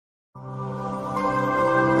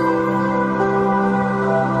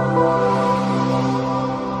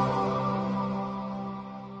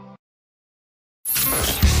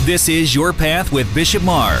This is Your Path with Bishop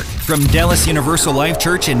Mark from Dallas Universal Life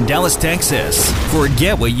Church in Dallas, Texas.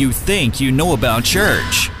 Forget what you think you know about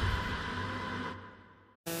church.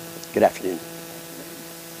 Good afternoon.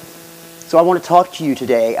 So I want to talk to you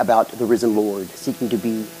today about the risen Lord seeking to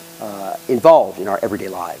be involved in our everyday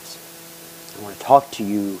lives. I want to talk to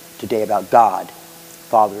you today about God,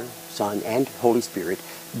 Father, Son, and Holy Spirit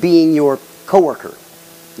being your co-worker,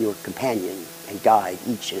 your companion and guide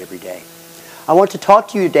each and every day. I want to talk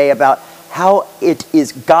to you today about how it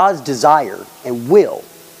is God's desire and will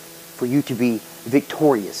for you to be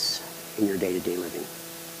victorious in your day-to-day living.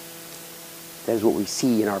 That is what we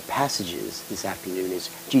see in our passages this afternoon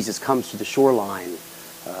as Jesus comes to the shoreline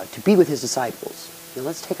to be with his disciples. Now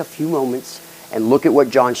let's take a few moments and look at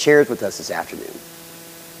what John shares with us this afternoon.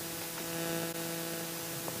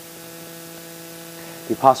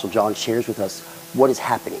 The Apostle John shares with us what is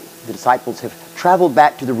happening. The disciples have traveled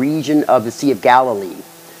back to the region of the Sea of Galilee.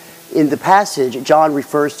 In the passage, John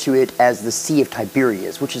refers to it as the Sea of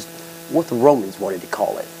Tiberias, which is what the Romans wanted to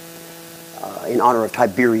call it, in honor of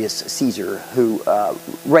Tiberius Caesar, who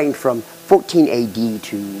reigned from 14 AD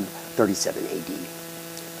to 37 AD.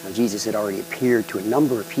 Now, Jesus had already appeared to a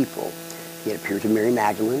number of people. He had appeared to Mary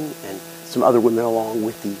Magdalene and some other women along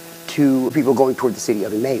with the two people going toward the city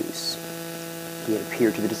of Emmaus. He had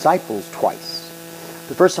appeared to the disciples twice.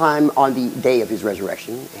 The first time on the day of his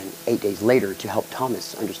resurrection, and 8 days later to help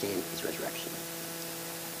Thomas understand his resurrection.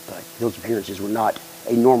 But those appearances were not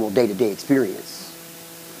a normal day-to-day experience.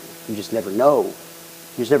 You just never know.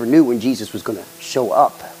 You just never knew when Jesus was going to show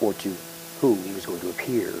up or to whom he was going to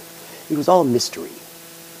appear. It was all a mystery.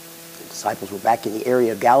 The disciples were back in the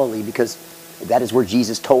area of Galilee because that is where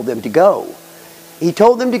Jesus told them to go. He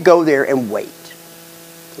told them to go there and wait.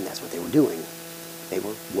 And that's what they were doing. They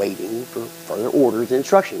were waiting for further orders and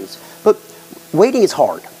instructions. But waiting is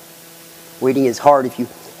hard. Waiting is hard if you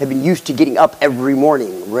have been used to getting up every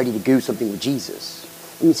morning ready to do something with Jesus.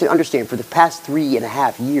 I mean, so understand, for the past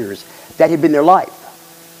 3.5 years, that had been their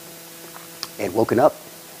life. They had woken up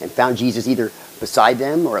and found Jesus either beside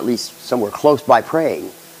them or at least somewhere close by praying.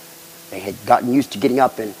 They had gotten used to getting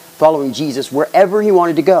up and following Jesus wherever he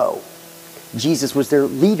wanted to go. Jesus was their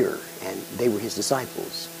leader and they were his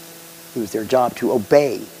disciples. It was their job to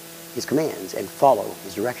obey his commands and follow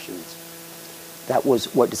his directions. That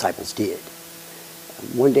was what disciples did.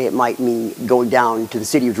 One day it might mean going down to the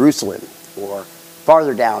city of Jerusalem or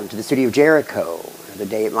farther down to the city of Jericho. Another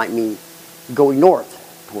day it might mean going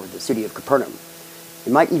north toward the city of Capernaum.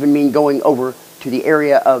 It might even mean going over to the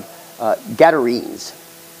area of Gadarenes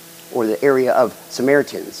or the area of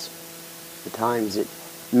Samaritans. At times it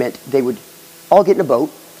meant they would all get in a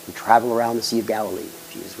boat and travel around the Sea of Galilee.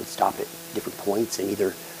 Jesus would stop at different points and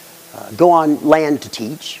either go on land to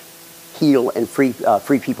teach, heal and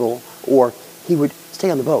free people, or he would stay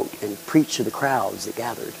on the boat and preach to the crowds that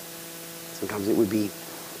gathered. Sometimes it would be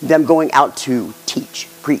them going out to teach,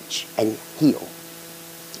 preach, and heal.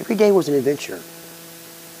 Every day was an adventure.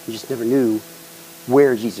 You just never knew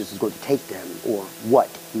where Jesus was going to take them or what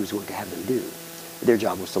he was going to have them do. Their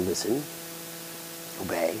job was to listen,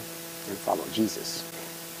 obey, and follow Jesus.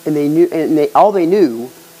 And they knew, all they knew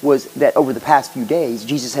was that over the past few days,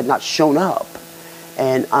 Jesus had not shown up.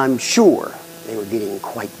 And I'm sure they were getting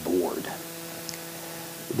quite bored.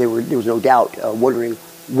 There was no doubt wondering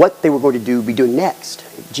what they were going to be doing next.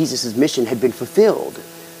 Jesus' mission had been fulfilled.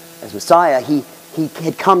 As Messiah, he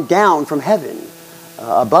had come down from heaven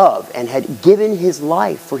above and had given his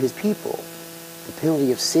life for his people. The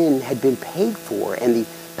penalty of sin had been paid for and the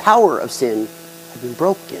power of sin had been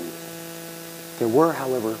broken. There were,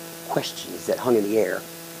 however, questions that hung in the air.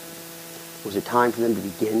 Was it time for them to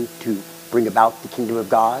begin to bring about the kingdom of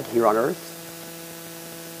God here on earth?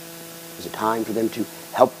 Was it time for them to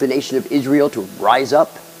help the nation of Israel to rise up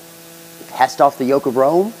and cast off the yoke of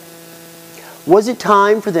Rome? Was it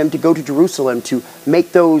time for them to go to Jerusalem to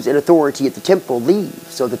make those in authority at the temple leave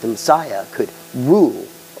so that the Messiah could rule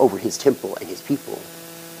over his temple and his people?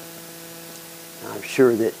 I'm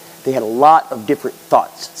sure that they had a lot of different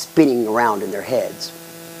thoughts spinning around in their heads.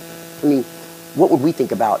 I mean, what would we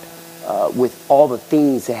think about with all the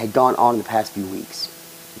things that had gone on in the past few weeks?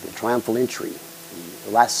 The triumphal entry,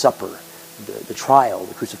 the Last Supper, the trial,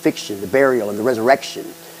 the crucifixion, the burial, and the resurrection.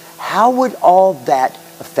 How would all that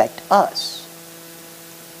affect us?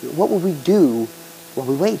 What would we do while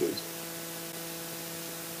we waited?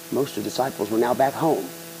 Most of the disciples were now back home.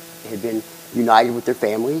 They had been united with their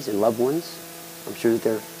families and loved ones. I'm sure that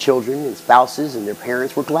their children and spouses and their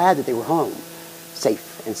parents were glad that they were home,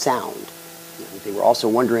 safe and sound. They were also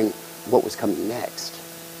wondering what was coming next.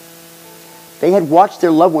 They had watched their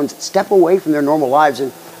loved ones step away from their normal lives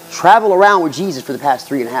and travel around with Jesus for the past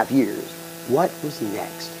 3.5 years. What was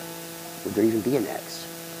next? Would there even be a next?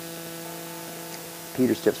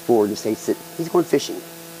 Peter steps forward and states that he's going fishing.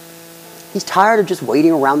 He's tired of just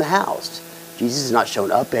waiting around the house. Jesus has not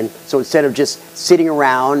shown up, and so instead of just sitting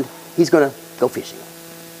around, he's going to go fishing.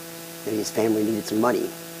 Maybe his family needed some money.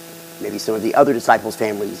 Maybe some of the other disciples'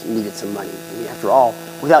 families needed some money. I mean, after all,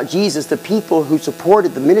 without Jesus, the people who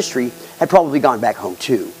supported the ministry had probably gone back home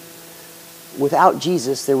too. Without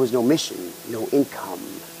Jesus, there was no mission, no income,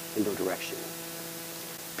 and no direction.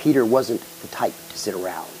 Peter wasn't the type to sit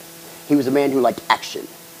around. He was a man who liked action.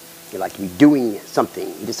 He liked to be doing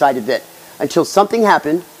something. He decided that until something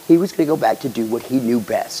happened, he was going to go back to do what he knew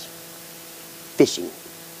best. Fishing.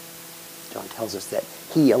 John tells us that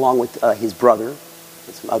he, along with his brother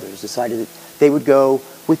and some others, decided that they would go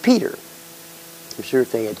with Peter. I'm sure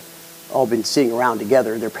if they had all been sitting around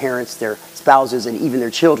together, their parents, their spouses, and even their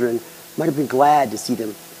children might have been glad to see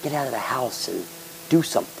them get out of the house and do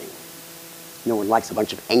something. No one likes a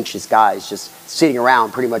bunch of anxious guys just sitting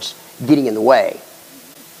around pretty much getting in the way.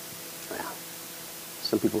 Well,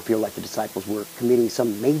 some people feel like the disciples were committing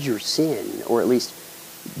some major sin, or at least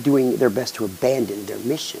doing their best to abandon their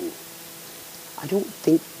mission. I don't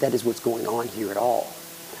think that is what's going on here at all.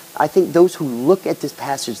 I think those who look at this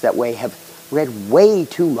passage that way have read way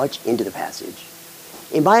too much into the passage.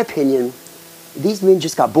 In my opinion, these men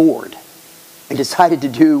just got bored and decided to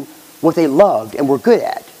do what they loved and were good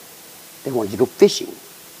at. They wanted to go fishing.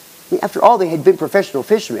 I mean, after all, they had been professional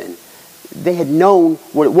fishermen. They had known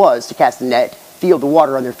what it was to cast a net, feel the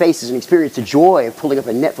water on their faces, and experience the joy of pulling up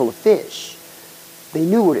a net full of fish. They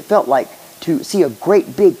knew what it felt like to see a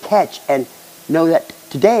great big catch and know that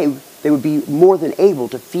today they would be more than able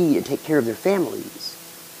to feed and take care of their families.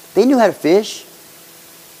 They knew how to fish.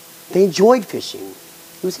 They enjoyed fishing.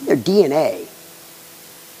 It was in their DNA.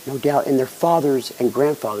 No doubt, and their fathers and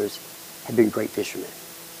grandfathers had been great fishermen.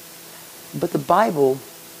 But the Bible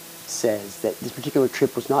says that this particular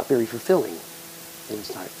trip was not very fulfilling, at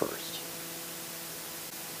least not at first.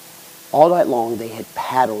 All night long, they had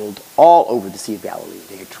paddled all over the Sea of Galilee.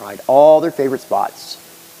 They had tried all their favorite spots.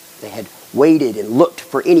 They had waited and looked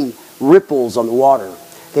for any ripples on the water.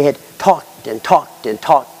 They had talked and talked and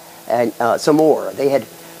talked and some more. They had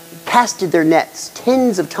casted their nets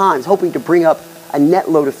tens of times, hoping to bring up a net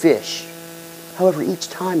load of fish. However, each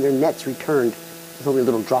time their nets returned with only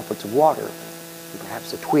little droplets of water, and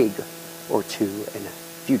perhaps a twig or two and a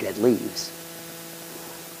few dead leaves.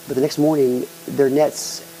 But the next morning, their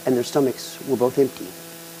nets and their stomachs were both empty.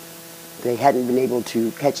 They hadn't been able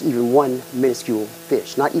to catch even one minuscule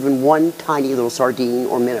fish, not even one tiny little sardine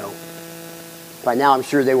or minnow. By now, I'm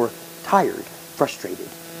sure they were tired, frustrated,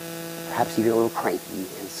 perhaps even a little cranky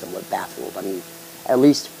and somewhat baffled. I mean, at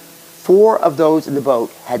least 4 of those in the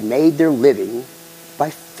boat had made their living by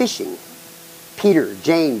fishing. Peter,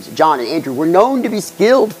 James, John, and Andrew were known to be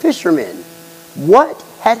skilled fishermen. What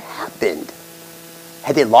had happened?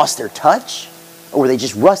 Had they lost their touch? Or were they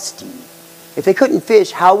just rusty? If they couldn't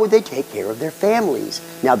fish, how would they take care of their families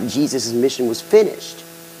now that Jesus' mission was finished?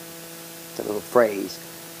 It's a little phrase,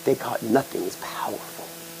 they caught nothing is powerful.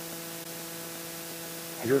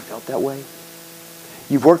 Have you ever felt that way?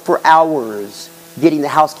 You've worked for hours getting the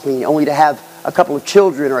house clean only to have a couple of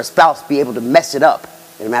children or a spouse be able to mess it up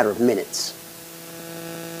in a matter of minutes.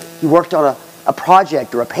 You worked on a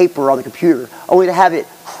project or a paper on the computer only to have it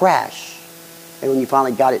crash. And when you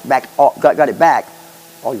finally got it back,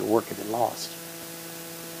 all your work had been lost.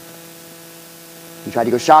 You tried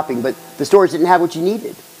to go shopping, but the stores didn't have what you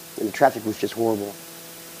needed, and the traffic was just horrible.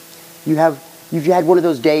 You've had one of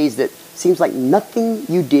those days that seems like nothing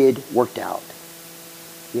you did worked out.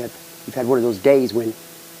 You've had one of those days when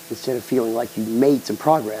instead of feeling like you made some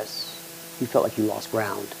progress, you felt like you lost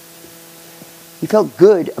ground. You felt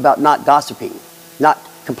good about not gossiping, not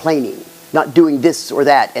complaining, not doing this or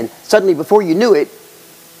that, and suddenly before you knew it,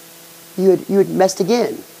 you had messed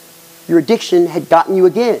again. Your addiction had gotten you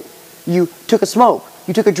again. You took a smoke,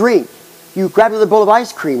 you took a drink, you grabbed another bowl of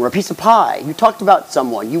ice cream or a piece of pie, you talked about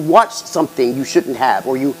someone, you watched something you shouldn't have,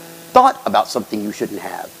 or you thought about something you shouldn't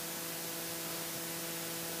have.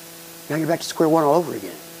 Now you're back to square one all over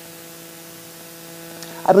again.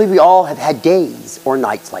 I believe we all have had days or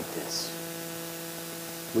nights like this.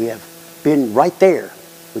 We have been right there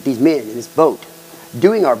with these men in this boat,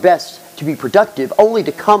 doing our best to be productive, only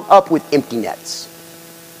to come up with empty nets.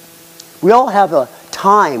 We all have a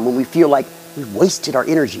time when we feel like we've wasted our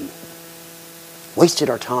energy, wasted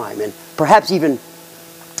our time, and perhaps even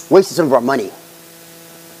wasted some of our money.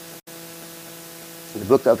 In the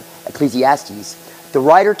book of Ecclesiastes, the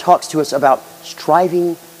writer talks to us about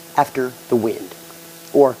striving after the wind,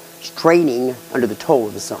 or straining under the toll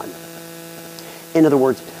of the sun. In other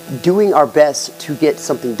words, doing our best to get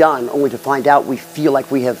something done only to find out we feel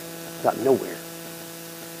like we have gotten nowhere.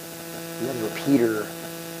 And that's what Peter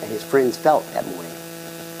and his friends felt that morning.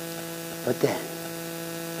 But then,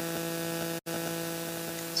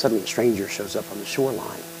 suddenly a stranger shows up on the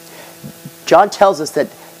shoreline. John tells us that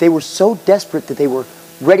they were so desperate that they were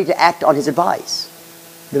ready to act on his advice.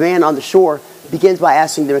 The man on the shore begins by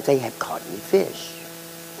asking them if they have caught any fish.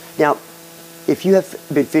 Now, if you have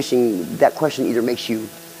been fishing, that question either makes you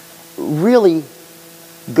really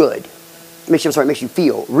good, makes you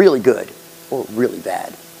feel really good or really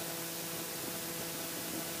bad.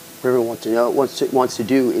 What everyone wants to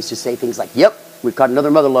do is to say things like, "Yep, we've caught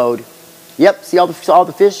another mother lode. Yep, see all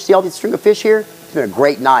the fish, see all the string of fish here? It's been a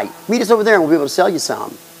great night. Meet us over there and we'll be able to sell you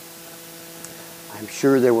some." I'm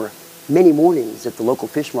sure there were many mornings that the local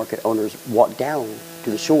fish market owners walked down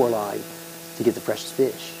to the shoreline to get the freshest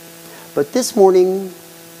fish. But this morning,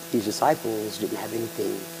 these disciples didn't have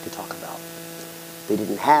anything to talk about. They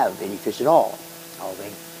didn't have any fish at all. All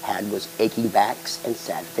they had was aching backs and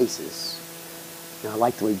sad faces. Now, I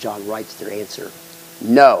like the way John writes their answer.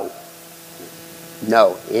 No.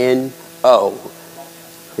 No. N-O.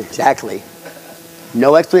 Exactly.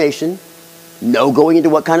 No explanation. No going into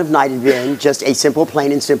what kind of night it had been. Just a simple,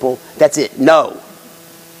 plain and simple, that's it. No.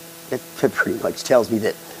 That pretty much tells me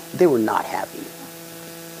that they were not happy.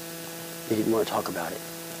 They didn't want to talk about it.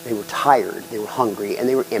 They were tired, they were hungry, and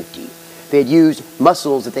they were empty. They had used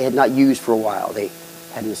muscles that they had not used for a while. They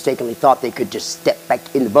had mistakenly thought they could just step back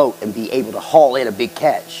in the boat and be able to haul in a big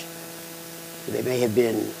catch. They may have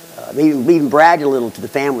been, maybe even bragged a little to the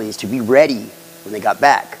families to be ready when they got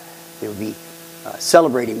back. They would be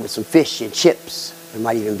celebrating with some fish and chips. There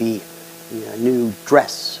might even be a new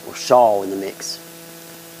dress or shawl in the mix.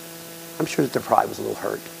 I'm sure that their pride was a little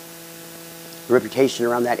hurt. The reputation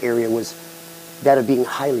around that area was that of being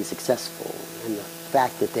highly successful, and the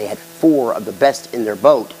fact that they had 4 of the best in their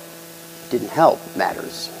boat didn't help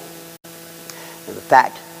matters. And the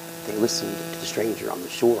fact they listened to the stranger on the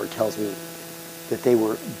shore tells me that they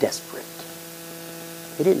were desperate.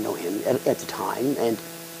 They didn't know him at the time, and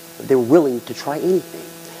they were willing to try anything.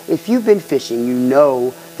 If you've been fishing, you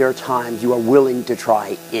know there are times you are willing to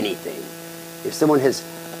try anything. If someone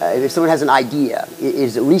has an idea, it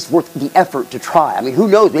is at least worth the effort to try. I mean, who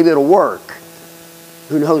knows? Maybe it'll work.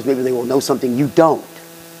 Who knows? Maybe they will know something you don't.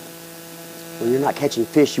 When you're not catching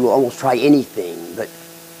fish, you will almost try anything. But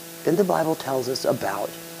then the Bible tells us about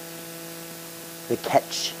the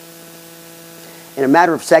catch. In a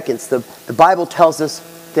matter of seconds, the Bible tells us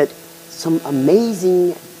that some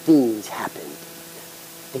amazing things happened.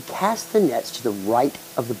 They cast the nets to the right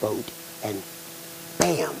of the boat, and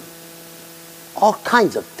bam! All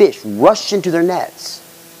kinds of fish rushed into their nets.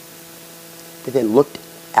 They then looked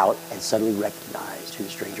out and suddenly recognized who the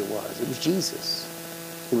stranger was. It was Jesus.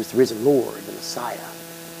 It was the risen Lord, the Messiah.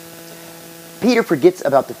 Peter forgets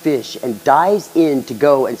about the fish and dives in to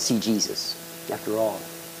go and see Jesus. After all,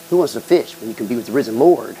 who wants to fish when you can be with the risen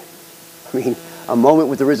Lord? I mean, a moment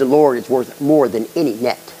with the risen Lord is worth more than any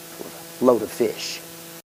net for a load of fish.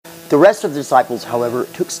 The rest of the disciples, however,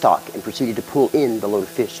 took stock and proceeded to pull in the load of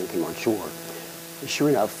fish and came on shore. And sure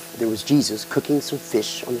enough, there was Jesus cooking some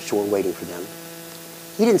fish on the shore waiting for them.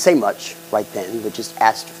 He didn't say much right then, but just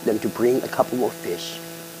asked them to bring a couple more fish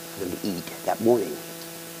for them to eat that morning.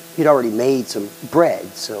 He'd already made some bread,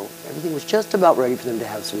 so everything was just about ready for them to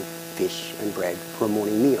have some fish and bread for a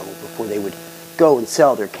morning meal before they would go and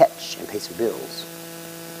sell their catch and pay some bills.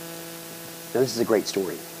 Now, this is a great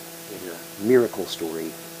story. It is a miracle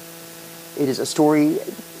story. It is a story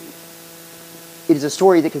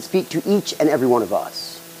that can speak to each and every one of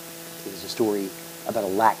us. It is a story about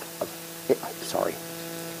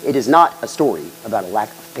It is not a story about a lack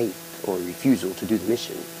of faith or a refusal to do the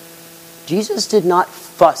mission. Jesus did not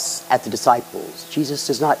fuss at the disciples. Jesus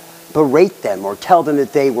does not berate them or tell them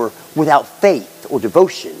that they were without faith or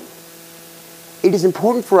devotion. It is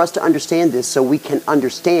important for us to understand this so we can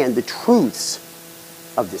understand the truths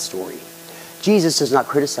of this story. Jesus does not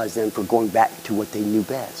criticize them for going back to what they knew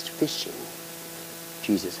best, fishing.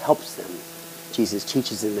 Jesus helps them. Jesus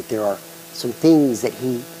teaches them that there are some things that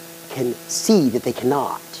he can see that they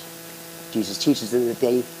cannot. Jesus teaches them that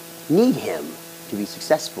they need him to be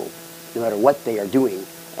successful no matter what they are doing,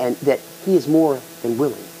 and that he is more than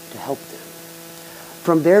willing to help them.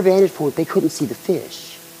 From their vantage point, they couldn't see the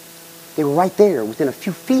fish. They were right there within a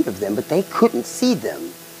few feet of them, but they couldn't see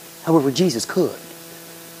them. However, Jesus could.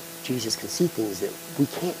 Jesus can see things that we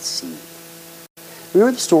can't see.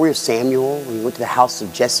 Remember the story of Samuel when he went to the house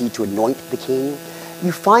of Jesse to anoint the king?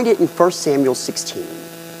 You find it in 1 Samuel 16.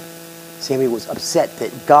 Samuel was upset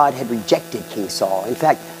that God had rejected King Saul. In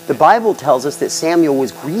fact, the Bible tells us that Samuel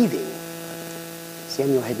was grieving.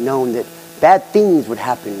 Samuel had known that bad things would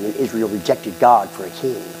happen when Israel rejected God for a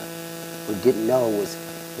king. What he didn't know was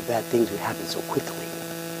that bad things would happen so quickly.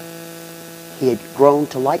 He had grown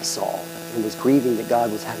to like Saul and was grieving that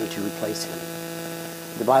God was having to replace him.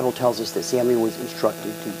 The Bible tells us that Samuel was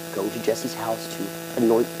instructed to go to Jesse's house to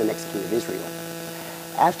anoint the next king of Israel.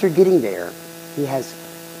 After getting there, he has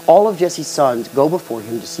all of Jesse's sons go before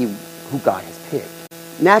him to see who God has picked.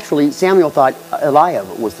 Naturally, Samuel thought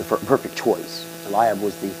Eliab was the perfect choice. Eliab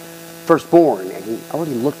was the firstborn, and he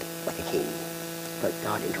already looked like a king. But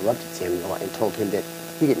God interrupted Samuel and told him that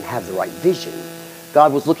he didn't have the right vision.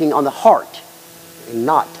 God was looking on the heart and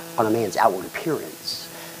not on a man's outward appearance.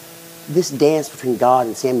 This dance between God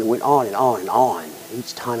and Samuel went on and on and on.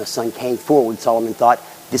 Each time a son came forward, Solomon thought,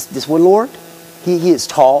 this one, Lord? He is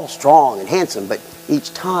tall, strong, and handsome, but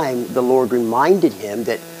each time the Lord reminded him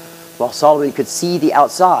that while Solomon could see the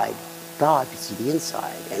outside, God could see the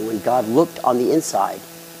inside. And when God looked on the inside,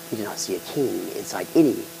 he did not see a king inside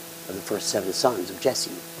any of the first 7 sons of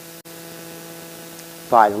Jesse.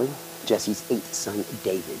 Finally, Jesse's 8th son,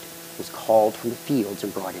 David, was called from the fields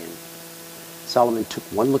and brought in. Solomon took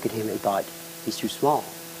one look at him and thought, he's too small.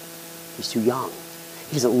 He's too young.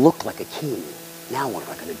 He doesn't look like a king. Now what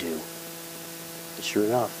am I going to do? And sure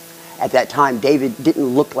enough, at that time, David didn't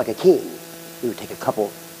look like a king. It would take a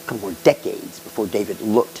couple more decades before David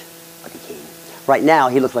looked like a king. Right now,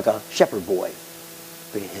 he looked like a shepherd boy.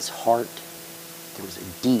 But in his heart, there was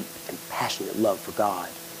a deep and passionate love for God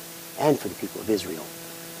and for the people of Israel.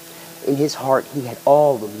 In his heart, he had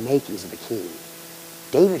all the makings of a king.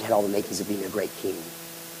 David had all the makings of being a great king.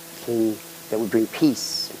 A king that would bring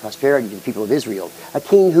peace and prosperity to the people of Israel. A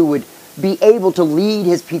king who would be able to lead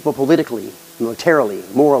his people politically, militarily,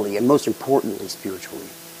 morally, and most importantly, spiritually.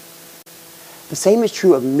 The same is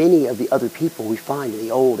true of many of the other people we find in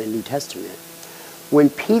the Old and New Testament. When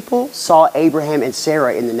people saw Abraham and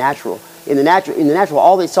Sarah in the natural,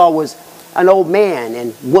 all they saw was an old man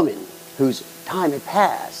and woman whose time had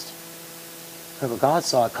passed. However, God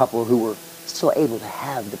saw a couple who were still able to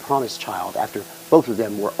have the promised child after both of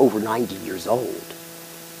them were over 90 years old.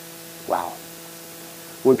 Wow.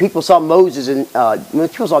 When people saw Moses,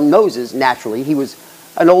 naturally, he was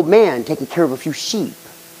an old man taking care of a few sheep.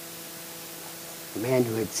 A man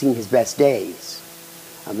who had seen his best days.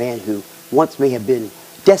 A man who once may have been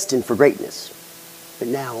destined for greatness, but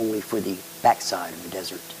now only for the backside of the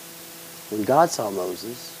desert. When God saw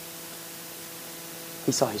Moses,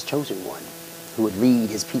 he saw his chosen one who would lead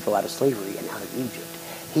his people out of slavery and out of Egypt.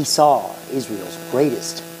 He saw Israel's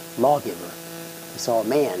greatest lawgiver. He saw a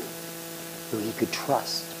man who he could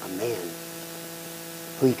trust, a man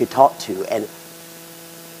who he could talk to and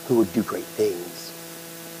who would do great things.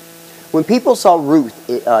 When people saw Ruth,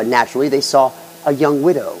 naturally, they saw a young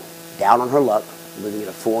widow down on her luck, living in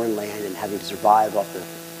a foreign land and having to survive off the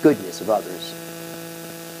goodness of others.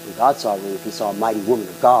 When God saw Ruth, he saw a mighty woman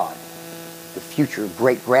of God, the future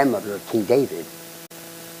great-grandmother of King David.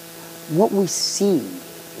 What we see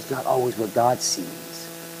is not always what God sees.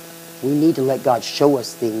 We need to let God show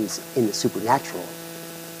us things in the supernatural.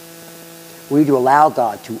 We need to allow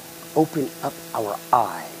God to open up our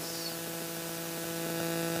eyes.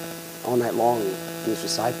 All night long, these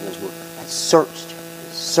disciples had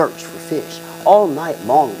searched for fish. All night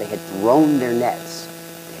long, they had thrown their nets.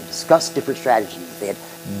 They had discussed different strategies. They had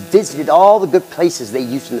visited all the good places they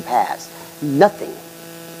used in the past. Nothing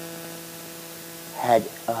had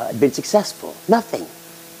been successful. Nothing.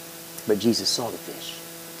 But Jesus saw the fish.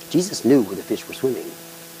 Jesus knew where the fish were swimming.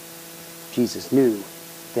 Jesus knew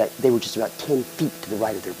that they were just about 10 feet to the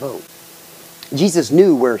right of their boat. Jesus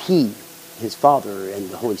knew where he, his Father, and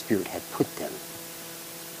the Holy Spirit had put them.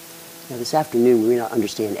 Now this afternoon, we may not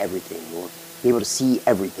understand everything or be able to see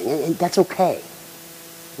everything, and that's okay.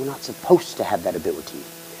 We're not supposed to have that ability.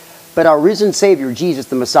 But our risen Savior, Jesus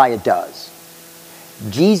the Messiah, does.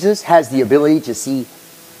 Jesus has the ability to see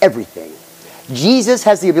everything. Jesus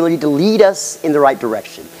has the ability to lead us in the right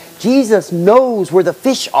direction. Jesus knows where the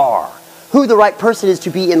fish are, who the right person is to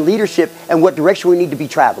be in leadership, and what direction we need to be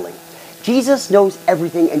traveling. Jesus knows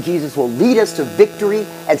everything, and Jesus will lead us to victory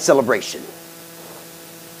and celebration.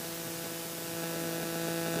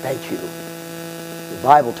 Thank you. The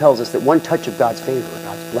Bible tells us that one touch of God's favor,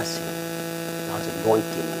 God's blessing, God's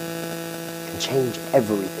anointing can change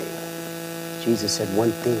everything. Jesus said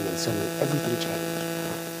one thing and suddenly everything changed.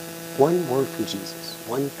 One word from Jesus,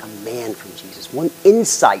 one command from Jesus, one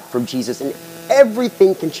insight from Jesus, and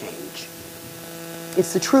everything can change.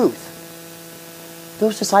 It's the truth.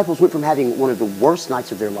 Those disciples went from having one of the worst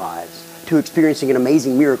nights of their lives to experiencing an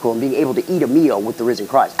amazing miracle and being able to eat a meal with the risen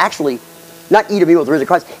Christ. Actually, not eat a meal with the risen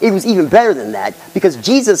Christ. It was even better than that because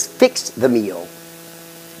Jesus fixed the meal.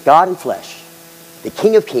 God in flesh, the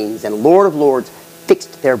King of Kings and Lord of Lords,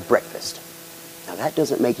 fixed their breakfast. Now that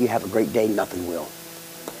doesn't make you have a great day. Nothing will.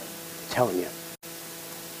 I'm telling you.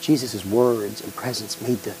 Jesus' words and presence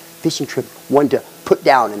made the fishing trip one to put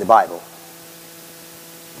down in the Bible.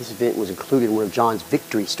 This event was included in one of John's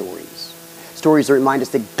victory stories. Stories that remind us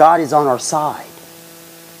that God is on our side.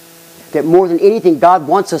 That more than anything, God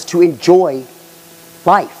wants us to enjoy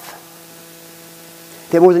life.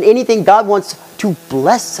 That more than anything, God wants to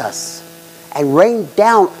bless us and rain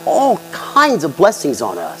down all kinds of blessings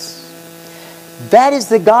on us. That is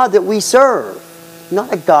the God that we serve.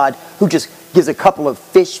 Not a God who just gives a couple of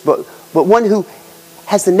fish, but one who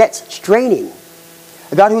has the nets straining.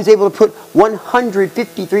 A God who's able to put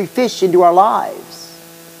 153 fish into our lives.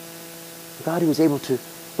 A God who is able to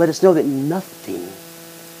let us know that nothing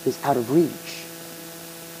is out of reach.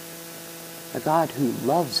 A God who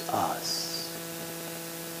loves us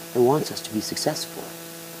and wants us to be successful.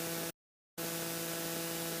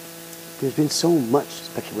 There's been so much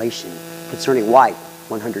speculation concerning why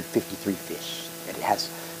 153 fish that it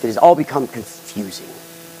has all become confusing.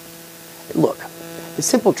 Look, the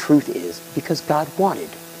simple truth is because God wanted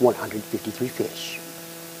 153 fish.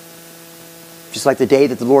 Just like the day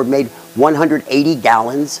that the Lord made 180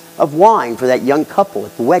 gallons of wine for that young couple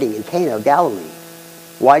at the wedding in Cana of Galilee.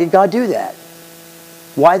 Why did God do that?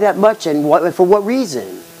 Why that much and for what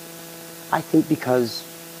reason? I think because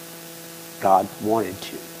God wanted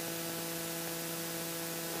to.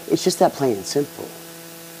 It's just that plain and simple.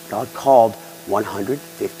 God called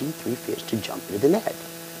 153 fish to jump into the net.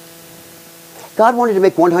 God wanted to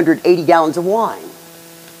make 180 gallons of wine.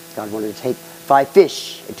 God wanted to take 5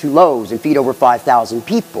 fish and 2 loaves and feed over 5,000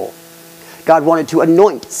 people. God wanted to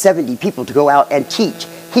anoint 70 people to go out and teach,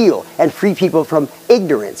 heal, and free people from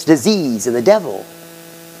ignorance, disease, and the devil.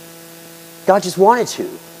 God just wanted to.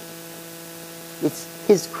 It's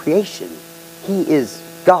His creation. He is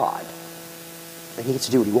God. And He gets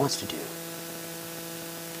to do what He wants to do.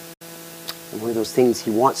 And one of those things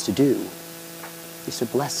He wants to do is to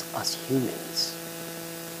bless us humans.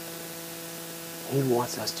 He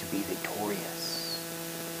wants us to be victorious.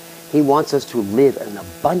 He wants us to live an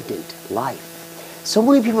abundant life. So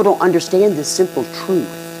many people don't understand this simple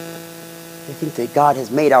truth. They think that God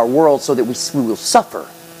has made our world so that we will suffer,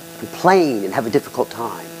 complain, and have a difficult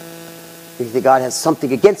time. They think that God has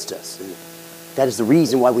something against us. And that is the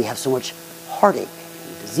reason why we have so much heartache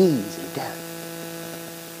and disease and death.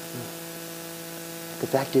 The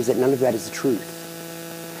fact is that none of that is the truth.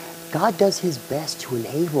 God does His best to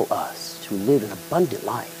enable us to live an abundant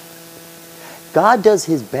life. God does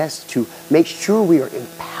His best to make sure we are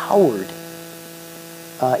empowered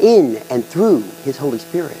in and through His Holy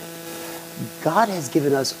Spirit. God has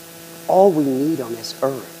given us all we need on this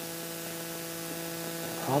earth.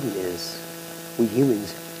 The problem is, we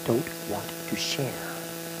humans don't want to share.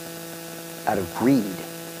 Out of greed,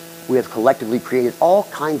 we have collectively created all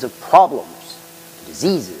kinds of problems,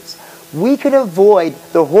 diseases. We could avoid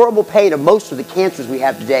the horrible pain of most of the cancers we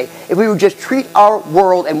have today if we would just treat our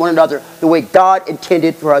world and one another the way God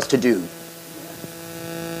intended for us to do.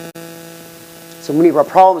 So many of our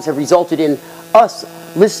problems have resulted in us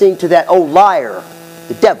listening to that old liar,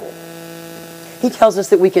 the devil. He tells us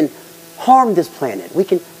that we can harm this planet. We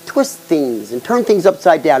can twist things and turn things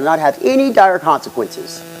upside down and not have any dire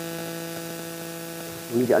consequences.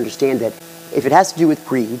 We need to understand that if it has to do with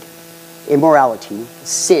greed, immorality,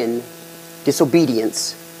 sin,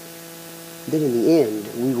 disobedience, then in the end,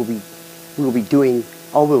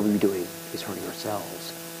 all we'll be doing is hurting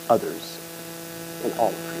ourselves, others, and all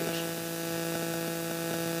of creation.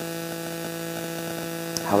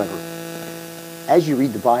 However, as you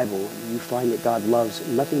read the Bible, you find that God loves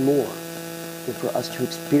nothing more than for us to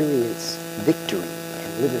experience victory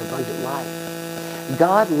and live an abundant life.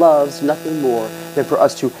 God loves nothing more than for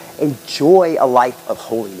us to enjoy a life of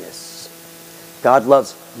holiness. God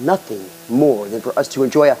loves nothing more than for us to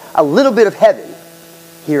enjoy a little bit of heaven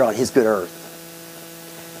here on His good earth.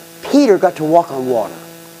 Peter got to walk on water.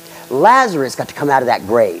 Lazarus got to come out of that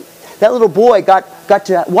grave. That little boy got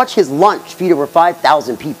to watch his lunch feed over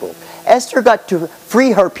 5,000 people. Esther got to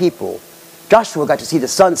free her people. Joshua got to see the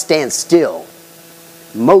sun stand still.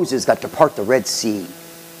 Moses got to part the Red Sea.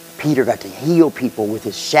 Peter got to heal people with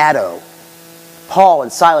his shadow. Paul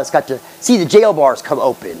and Silas got to see the jail bars come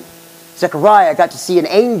open. Zechariah got to see an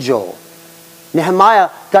angel. Nehemiah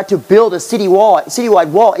got to build a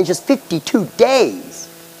citywide wall in just 52 days.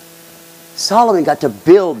 Solomon got to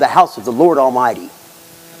build the house of the Lord Almighty.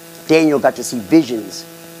 Daniel got to see visions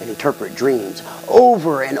and interpret dreams.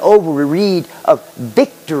 Over and over we read of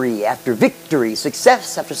victory after victory,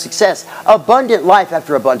 success after success, abundant life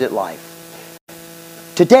after abundant life.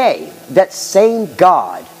 Today, that same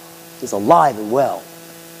God is alive and well.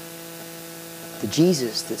 The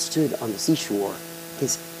Jesus that stood on the seashore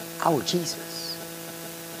is our Jesus.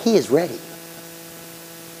 He is ready.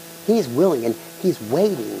 He is willing, and He is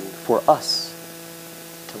waiting for us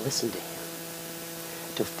to listen to Him,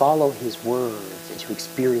 to follow His words, and to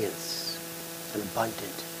experience an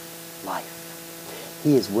abundant life.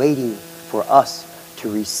 He is waiting for us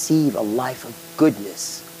to receive a life of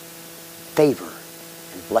goodness, favor,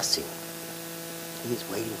 and blessing. He is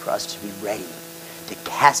waiting for us to be ready to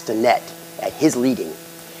cast a net at His leading.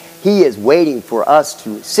 He is waiting for us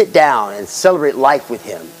to sit down and celebrate life with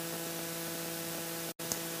Him.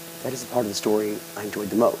 That is the part of the story I enjoyed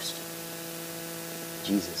the most.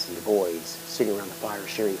 Jesus and the boys sitting around the fire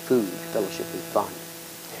sharing food, fellowship, and fun.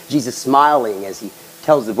 Jesus smiling as He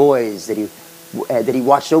tells the boys that he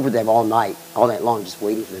watched over them all night long, just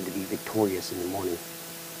waiting for them to be victorious in the morning.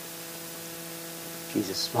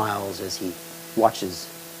 Jesus smiles as He watches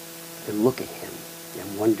them look at Him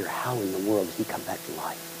and wonder how in the world did He come back to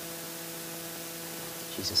life.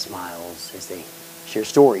 Jesus smiles as they share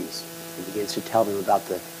stories and begins to tell them about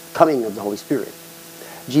the coming of the Holy Spirit.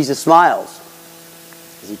 Jesus smiles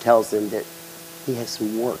as He tells them that He has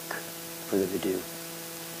some work for them to do.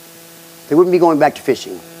 They wouldn't be going back to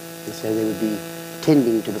fishing. Instead, they would be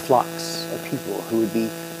tending to the flocks of people who would be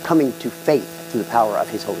coming to faith through the power of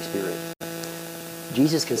His Holy Spirit.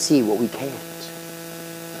 Jesus can see what we can't.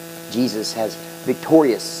 Jesus has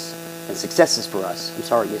victorious and successes for us.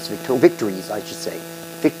 Victories, I should say.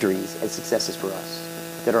 Victories and successes for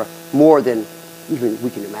us that are more than even we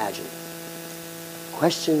can imagine.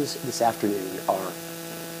 Questions this afternoon are,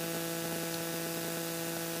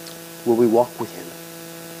 will we walk with Him,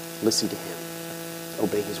 listen to Him,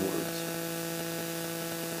 obey His words?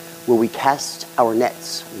 Will we cast our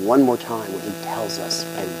nets one more time when He tells us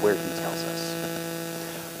and where He tells us?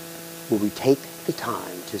 Will we take the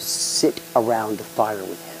time to sit around the fire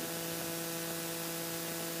with Him?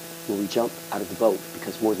 Will we jump out of the boat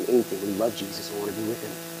because more than anything we love Jesus and want to be with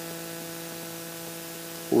Him?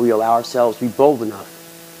 Will we allow ourselves to be bold enough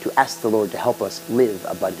to ask the Lord to help us live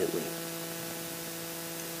abundantly?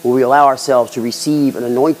 Will we allow ourselves to receive an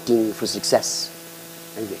anointing for success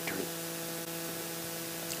and victory?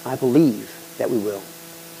 I believe that we will.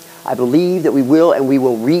 I believe that we will, and we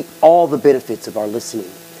will reap all the benefits of our listening,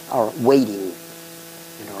 our waiting,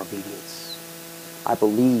 and our obedience. I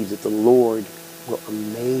believe that the Lord will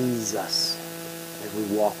amaze us as we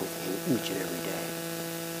walk with Him each and every day.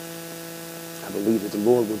 I believe that the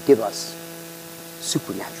Lord will give us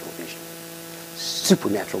supernatural vision,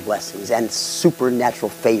 supernatural blessings, and supernatural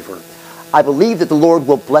favor. I believe that the Lord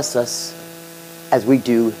will bless us as we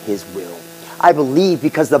do His will. I believe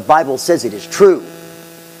because the Bible says it is true.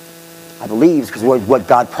 I believe because what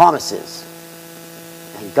God promises.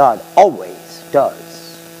 And God always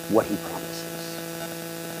does what He promises.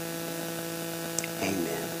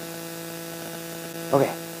 Amen.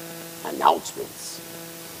 Okay, announcements.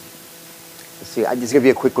 Let's see, this is going to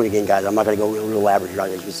be a quick one again, guys. I'm not going to go real elaborate here.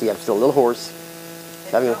 As you can see, I'm still a little hoarse.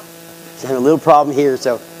 Having a little problem here,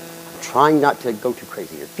 so I'm trying not to go too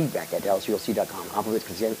crazy here. Feedback at DallasULC.com. Compliment,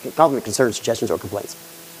 concerns, suggestions, or complaints.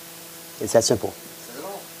 It's that simple.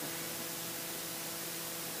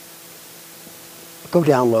 Go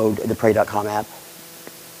download the Pray.com app.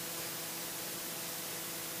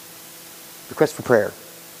 Request for prayer.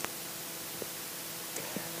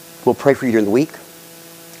 We'll pray for you during the week.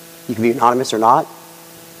 You can be anonymous or not.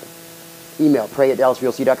 Email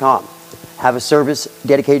pray@DallasULC.com. Have a service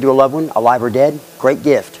dedicated to a loved one, alive or dead. Great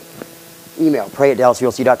gift. Email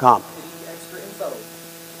pray@DallasULC.com. Any extra info,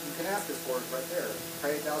 you can ask us for it right there.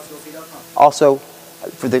 Pray@DallasULC.com. Also,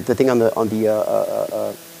 for the thing on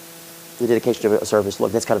the dedication of a service,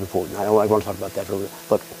 look, that's kind of important. I want to talk about that for a little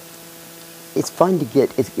bit. Look, it's fun to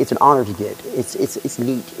get. It's an honor to get. It's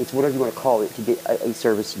neat. It's whatever you want to call it to get a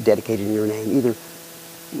service dedicated in your name. Either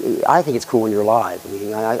I think it's cool when you're alive. I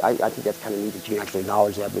mean, I think that's kind of neat that you can actually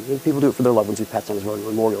acknowledge that. But people do it for their loved ones who passed on as well in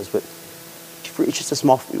memorials. But it's just a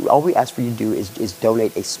small fee. All we ask for you to do is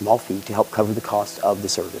donate a small fee to help cover the cost of the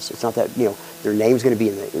service. It's not that their name's going to be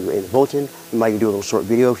in the bulletin. We might even do a little short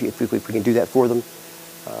video if we can do that for them.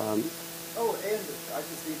 And I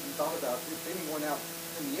just even thought about if anyone out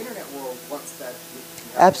in the internet world wants that.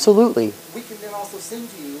 Absolutely. We can then also send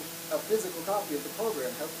you a physical copy of the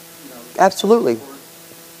program. Absolutely.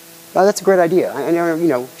 Oh, that's a great idea.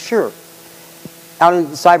 And sure. Out in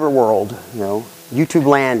the cyber world, YouTube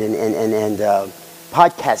land and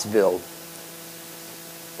Podcastville,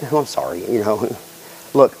 I'm sorry,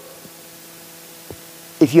 Look,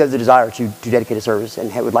 if you have the desire to dedicate a service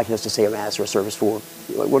and would like us to say a mass or a service for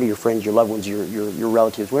one of your friends, your loved ones, your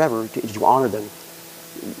relatives, whatever, to honor them,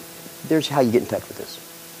 there's how you get in touch with us.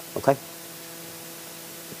 Okay?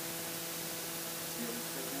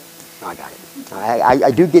 I got it. I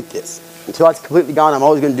do get this. Until it's completely gone, I'm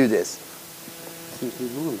always going to do this. Hey,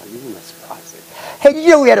 did you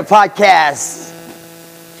know we had a podcast?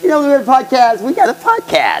 Did you know we had a podcast? We got a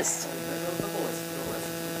podcast.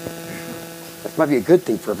 That might be a good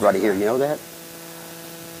thing for everybody here. You know that?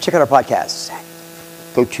 Check out our podcasts.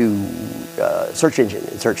 Go to search engine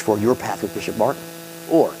and search for Your Path with Bishop Mark,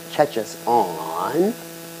 or catch us on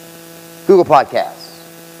Google Podcasts,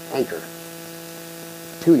 Anchor,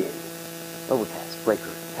 TuneIn, Overcast,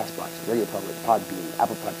 Breaker, Castbox, Radio Public, Podbean,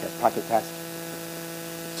 Apple Podcasts, Pocket Cast,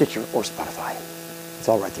 Stitcher, or Spotify. It's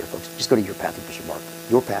all right there, folks. Just go to Your Path with Bishop Mark.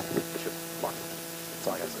 Your Path with Bishop Mark. That's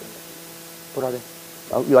all I got to say. What are they?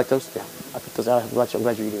 Oh, you like those? Yeah. I put those out. I'm glad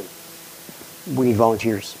you're eating them. We need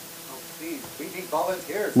volunteers. Oh, please. We need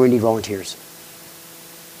volunteers. We need volunteers.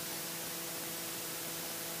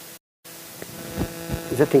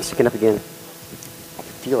 Is that thing sticking up again? I can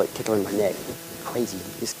feel it tickling my neck. Crazy.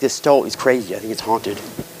 This stole is crazy. I think it's haunted.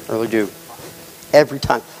 I really do. Every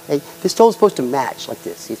time. Hey, this stole is supposed to match like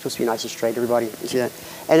this. See, it's supposed to be nice and straight, everybody. You see that?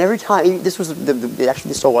 And every time, this was actually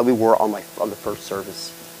the stole we wore on the first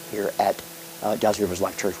service here at Dallas Rivers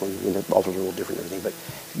Life Church when the altars were a little different and everything.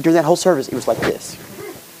 But during that whole service, it was like this.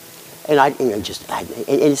 And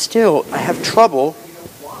it's still, I have trouble.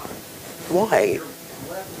 Why?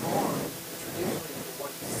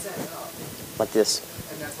 Like this.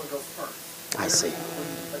 And that's what goes first. I see. When you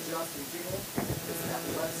adjust and jiggle, it's that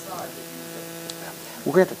left side that you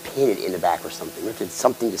We're going to have to pin it in the back or something. We have to do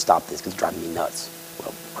something to stop this because it's driving me nuts.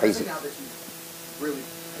 Well, crazy. Now that you really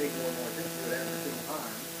pay more and more attention to it every single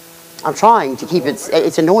time. I'm trying to keep it,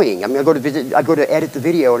 it's annoying. I mean, I go to edit the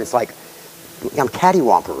video and it's like, I'm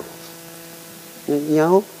cattywomper. You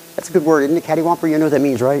know? That's a good word, isn't it? Cattywomper, you know what that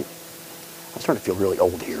means, right? I'm starting to feel really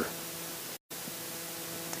old here.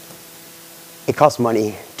 It costs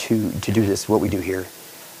money to do this, what we do here.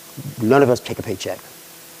 None of us take a paycheck.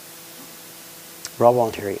 We're all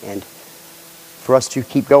voluntary, and for us to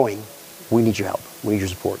keep going, we need your help. We need your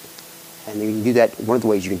support. And you can do that, one of the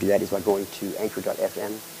ways you can do that is by going to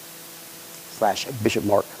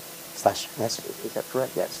anchor.fm/bishopmark/ is that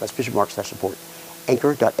correct? Yes, that's bishopmark/support.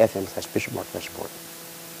 Anchor.fm/bishopmark/support.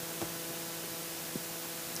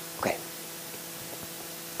 Okay.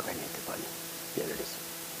 Go ahead and hit the button. Yeah, there it is.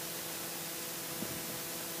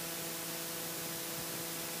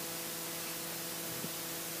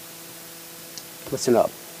 Listen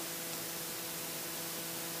up.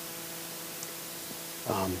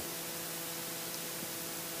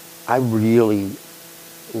 I really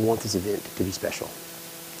want this event to be special.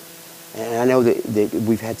 And I know that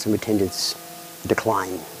we've had some attendance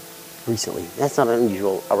decline recently. That's not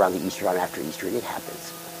unusual around the Easter time, after Easter. It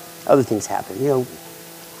happens. Other things happen. You know,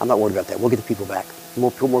 I'm not worried about that. We'll get the people back.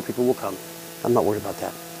 More people will come. I'm not worried about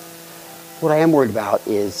that. What I am worried about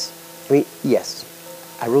is, yes,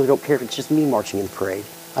 I really don't care if it's just me marching in the parade.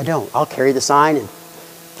 I don't. I'll carry the sign and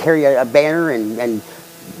carry a banner and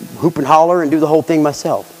hoop and holler and do the whole thing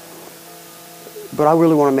myself. But I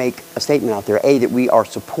really want to make a statement out there, A, that we are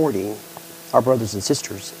supporting our brothers and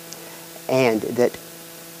sisters, and that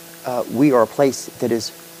we are a place that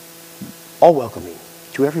is all welcoming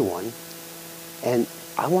to everyone. And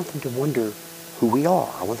I want them to wonder who we are.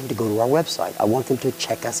 I want them to go to our website. I want them to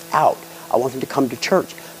check us out. I want them to come to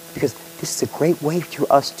church, because this is a great way for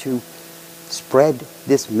us to spread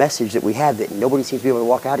this message that we have that nobody seems to be able to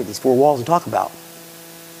walk out of these four walls and talk about.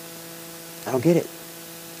 I don't get it.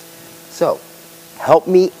 So, help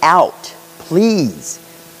me out, please.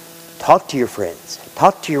 Talk to your friends.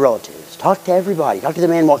 Talk to your relatives. Talk to everybody. Talk to the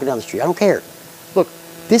man walking down the street. I don't care. Look,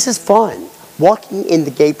 this is fun. Walking in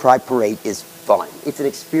the Gay Pride Parade is fun. It's an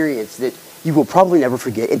experience that you will probably never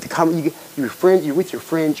forget. You're with your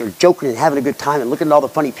friends, you're joking and having a good time and looking at all the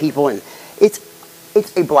funny people, and it's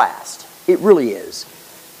a blast. It really is.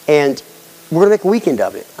 And we're going to make a weekend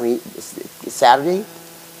of it. It's Saturday.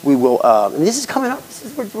 We will, and this is coming up.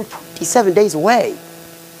 We're 27 days away.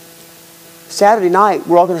 Saturday night,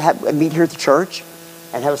 we're all going to meet here at the church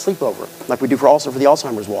and have a sleepover, like we do for the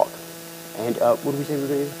Alzheimer's Walk. And what did we say we were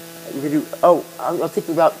going to do? We're going to do. I'm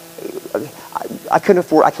thinking about. I can't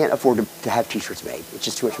afford to have T-shirts made. It's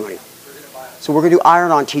just too much money. So we're going to do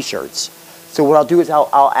iron-on T-shirts. So what I'll do is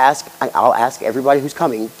I'll ask everybody who's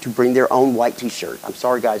coming to bring their own white T-shirt. I'm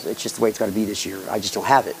sorry, guys. It's just the way it's got to be this year. I just don't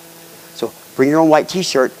have it. So bring your own white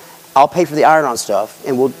T-shirt, I'll pay for the iron-on stuff,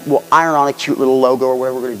 and we'll iron on a cute little logo or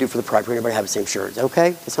whatever we're going to do for the pride parade. Everybody have the same shirt. Is that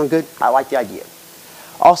okay? That sound good? I like the idea.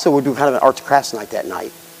 Also, we'll do kind of an arts and crafts night that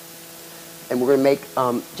night. And we're going to make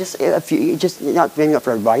just a few, just not maybe not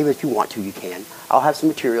for everybody, but if you want to, you can. I'll have some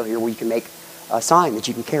material here where you can make a sign that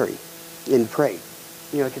you can carry in the parade.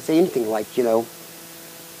 You know, it can say anything like, you know,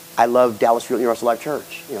 I love Dallas Universal Life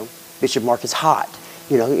Church. You know, Bishop Mark is hot.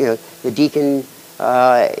 You know, the deacon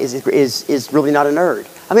is really not a nerd.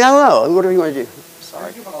 I mean, I don't know. Whatever you want to do.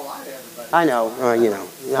 Sorry. You're giving a lie to everybody. I know. You know,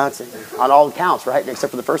 it's on all accounts, right?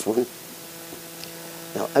 Except for the first one.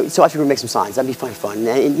 No, so I think we're going to make some signs. That'd be fun.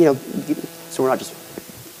 And, you know, so we're not just...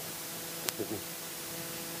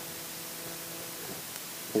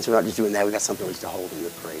 And so we're not just doing that. We got something to hold in the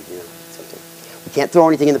parade, you know. Something. We can't throw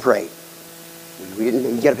anything in the parade.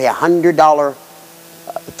 You got to pay a $100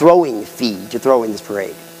 throwing fee to throw in this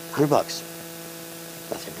parade. $100.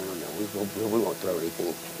 I said, no, we won't throw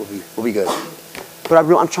anything. We'll be good. But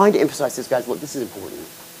I'm trying to emphasize this, guys. Look, this is important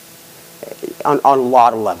on a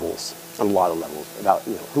lot of levels. On a lot of levels about,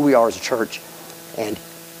 you know, who we are as a church, and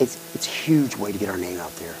it's a huge way to get our name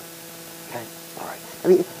out there. Okay, all right. I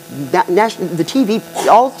mean, the TV,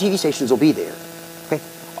 all the TV stations will be there. Okay,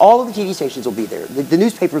 all of the TV stations will be there. The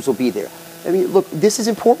newspapers will be there. I mean, look, this is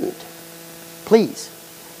important. Please,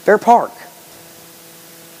 Fair Park.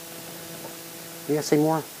 You gotta say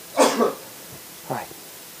more. All right.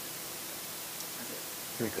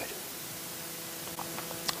 Very good.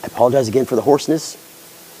 I apologize again for the hoarseness.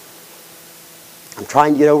 I'm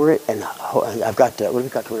trying to get over it, and I've got, what have we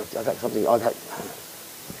got coming up? I've got something, got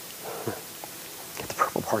the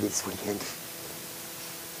purple party this weekend.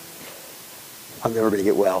 I'm never going to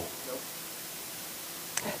get well.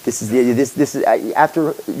 This is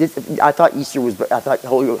after this. I thought Easter was, I thought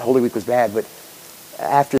Holy Week was bad, but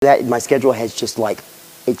after that, my schedule has just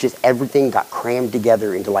everything got crammed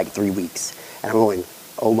together into like 3 weeks, and I'm going,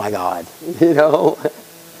 oh my God, you know.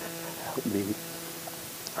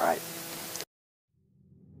 All right.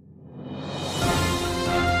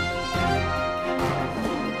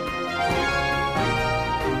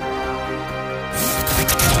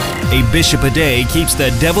 A bishop a day keeps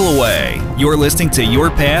the devil away. You're listening to Your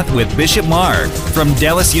Path with Bishop Mark from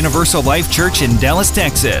Dallas Universal Life Church in Dallas,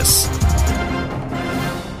 Texas.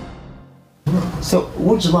 So,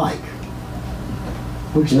 what'd you like?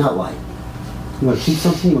 What'd you not like? You want to keep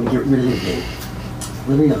something? You want to get rid of anything?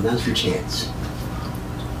 Let me know. Now's your chance.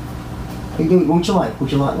 Hey, what'd you like?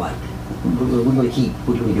 What'd you not like? What are we going to keep?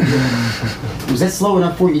 What are we going to do? Was that slow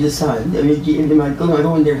enough for you this time? I mean, am I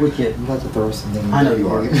going there with you? I'm about to throw something. I know you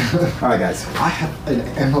are. All right, guys. I have an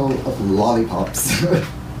ammo of lollipops.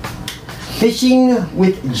 Fishing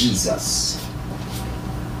with Jesus.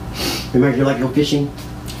 Remember, you like to go fishing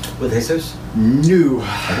with Jesus? No,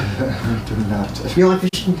 I do not. You don't like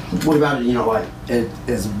fishing? What about it? You know, like It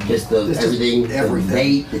is just everything, the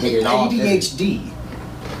bait, the taking it off. ADHD.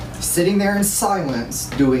 Sitting there in silence,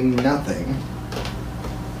 doing nothing.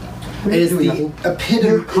 It is the epitome.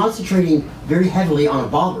 You're concentrating very heavily on a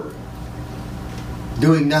bobber.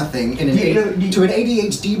 Doing nothing in to an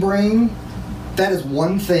ADHD brain. That is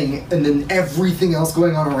one thing, and then everything else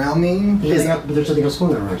going on around me But there's something else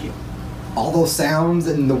going on around you. All those sounds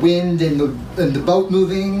and the wind and the boat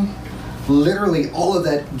moving. Literally, all of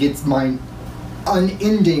that gets my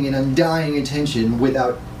unending and undying attention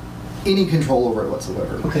without any control over it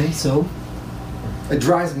whatsoever. Okay, so? It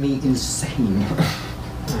drives me insane.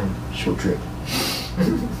 Short trip.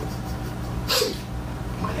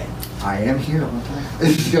 Okay. I am here.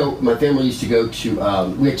 My family used to go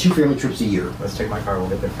to, we had 2 family trips a year. Let's take my car, we'll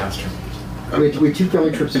get there faster. We had 2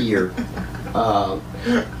 family trips a year.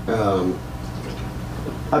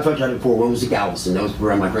 I've talked about it before. One was to Galveston. That was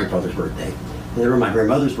around my grandfather's birthday. And then around my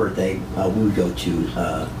grandmother's birthday, we would go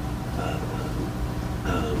to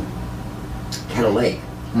Kettle Lake,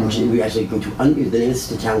 which we actually go to. The name of this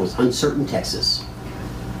town was Uncertain, Texas.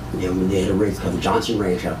 You know, they had a ranch called the Johnson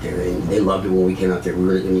Ranch out there, and they loved it when we came out there.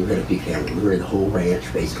 We had a big family. We rented the whole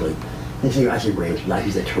ranch basically. I say ranch, but I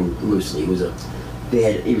use that term loosely. It was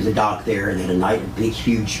a dock there, and they had a big,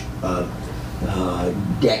 huge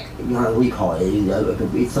deck. You know, what do you call it?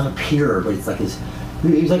 It's not a pier, but it's like this.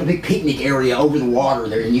 It was like a big picnic area over the water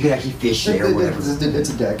there, and you could actually fish there or whatever. It's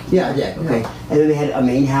a deck. Yeah, a deck, okay. Yeah. And then they had a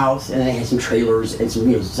main house, and then they had some trailers and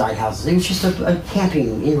some, side houses. It was just a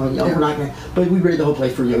camping, overnight. But we rented the whole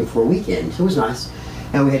place for a weekend, so it was nice.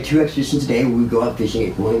 And we had 2 expeditions a day where we would go out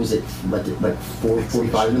fishing. One was at like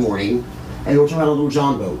 4:45 in the morning, and we were talking about little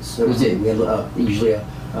John boats. That was it. We had usually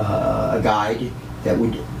a guide that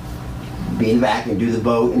would be in the back and do the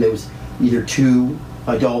boat, and there was either 2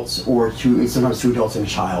 adults or sometimes 2 adults and a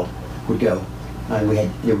child would go.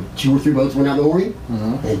 There were 2 or 3 boats went out in the morning,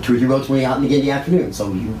 and 2 or 3 boats went out again in the afternoon.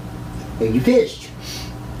 So you fished.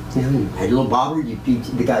 You know, you had a little bobber.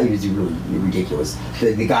 The guy, he was really ridiculous.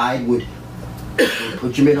 The guide would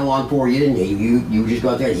put your minnow on for you, and you just go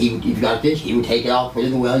out there, and if you got a fish, he would take it off, put it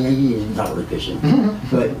in the well. He's not really fishing,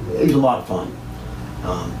 but it was a lot of fun.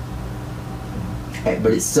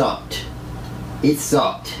 But it sucked. It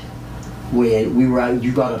sucked when we were out.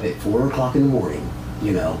 You got up at 4 o'clock in the morning.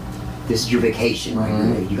 You know, this is your vacation,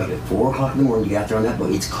 right? You got up at 4 o'clock in the morning. You got out there on that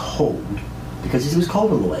boat. It's cold because it was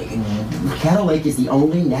cold on the lake. Caddo Lake is the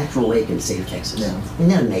only natural lake in the state of Texas. Yeah. Isn't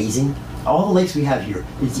that amazing? All the lakes we have here,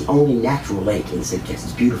 it's the only natural lake in the state of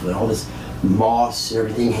Texas. It's beautiful. All this moss and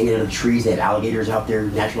everything hanging out of the trees. They had alligators out there,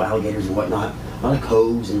 natural alligators and whatnot. A lot of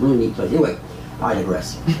coves and really neat place. Anyway, I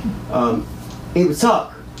digress. It would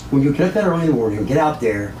suck when you get up that early in the morning and get out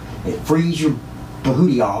there and freeze your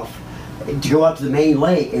bahootie off to go out to the main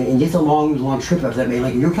lake and it's a long trip up to that main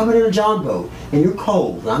lake, and you're coming in a john boat and you're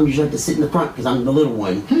cold, and I'm usually like to sit in the front because I'm the little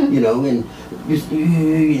one, you know, and just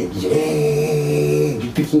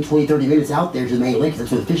 15, 20, 30 minutes out there to the main lake,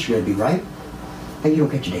 that's where the fish are going to be, right? And you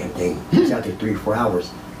don't catch a damn thing. It's out there 3 or 4 hours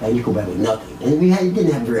and you go back with nothing. And it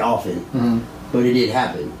didn't happen very often, but it did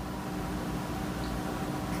happen.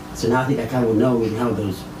 So now I think I kind of know how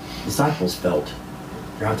those disciples felt.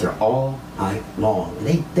 They're out there all night long.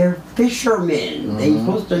 And they're fishermen. They're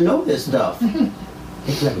supposed to know this stuff.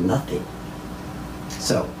 They have nothing.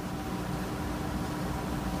 So,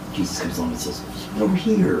 Jesus comes along and says, "Over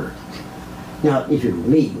here." Now, if it were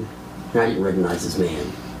me, and I didn't recognize this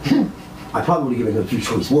man, I probably would have given him a few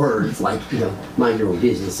choice words, like, you know, mind your own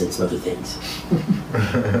business and some other things.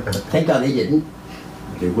 Thank God they didn't.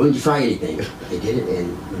 They were willing to try anything. They did it,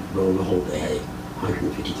 and lo and behold, they had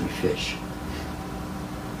 153 fish.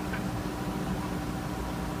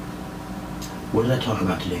 What did I talk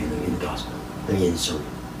about today in the gospel? In the sermon?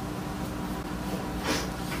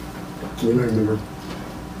 Can you remember?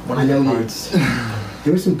 I know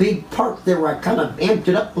there was some big parts there where I kind of amped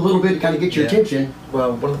it up a little bit to kind of get your attention.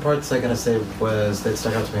 Well, one of the parts I gotta say that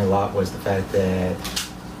stuck out to me a lot was the fact that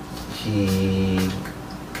he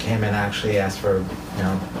came and actually asked for, you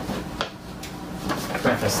know,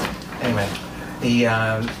 breakfast. Anyway, he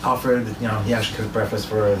offered, you know, he actually cooked breakfast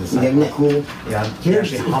for the disciples. Isn't that cool? Yeah, he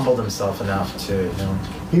actually humbled himself enough to, you know.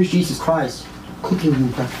 Here's Jesus Christ cooking you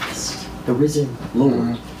breakfast. The risen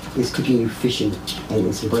Lord is cooking you fish and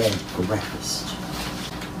some bread for breakfast.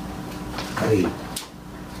 I mean,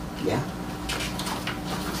 yeah.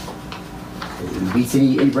 It beats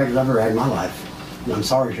any breakfast I've ever had in my life. I'm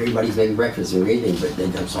sorry if anybody's making breakfast or anything, but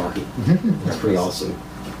I'm sorry. That's pretty awesome.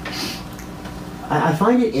 I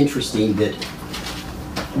find it interesting that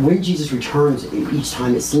when Jesus returns each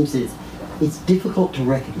time, it seems that it's difficult to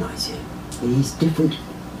recognize him. He's different.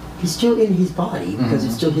 He's still in his body because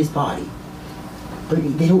it's still his body, but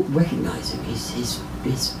they don't recognize him. His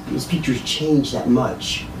features change that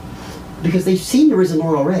much because they've seen the risen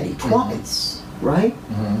Lord already twice, right?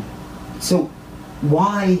 So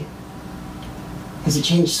why has it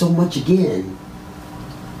changed so much again?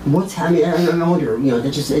 What's happening? I wonder, you know,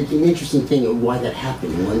 that's just an interesting thing of why that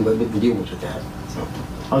happened and what the deal was with that. So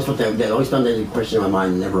I always found that a question in my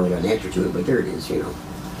mind and never really got an answer to it, but there it is, you know.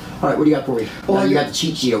 All right, what do you got for me? Well, you got the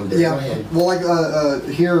cheat sheet over there. Yeah. Go ahead. Well, like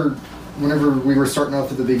here, whenever we were starting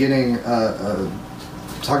off at the beginning,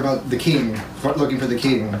 talking about the king, looking for the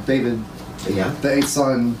king, David, the 8th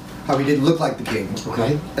son, how he didn't look like the king.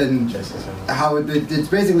 Okay. And how it's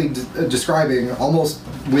basically describing almost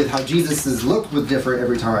with how Jesus's look was different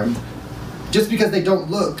every time. Just because they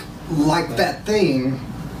don't look like that thing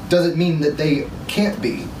doesn't mean that they can't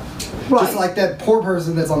be. Right. Just like that poor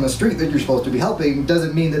person that's on the street that you're supposed to be helping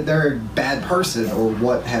doesn't mean that they're a bad person or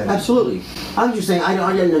what have you. Absolutely. I'm just saying,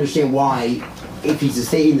 I didn't understand why, if he's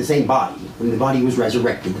in the same body, when the body was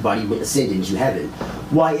resurrected, the body ascended into heaven,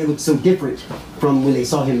 why it looked so different from when they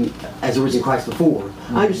saw him as a risen Christ before.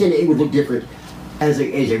 I understand that it would look different as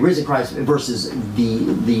a risen Christ versus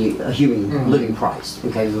the human living Christ.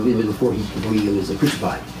 Okay, before he was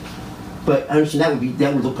crucified. But I understand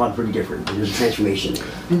that would look probably pretty different. There's a transformation.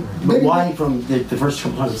 But why from the first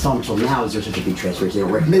couple times I saw him until now is there such a big transformation? They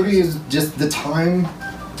don't recognize maybe it's just the time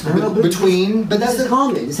between. But that's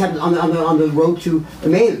common. This happened on the road to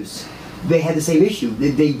Emmaus. They had the same issue.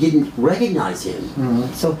 They didn't recognize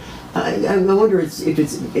him. So I wonder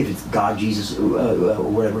if it's God, Jesus, or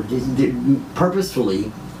whatever,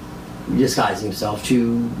 purposefully disguising himself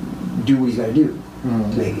to do what he's got to do.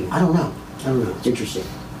 Maybe I don't know. It's interesting.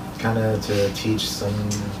 Kind of to teach some.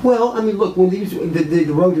 Well, I mean, look, when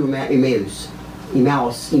the road to Emmaus,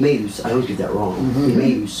 I always get that wrong.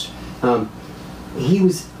 Emmaus.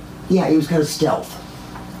 He Yeah, it was kind of stealth.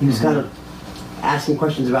 He was kind of asking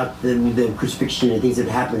questions about the crucifixion and things that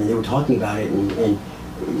happened, and they were talking about it, and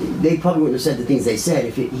they probably wouldn't have said the things they said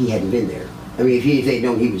if he hadn't been there. I mean, if they'd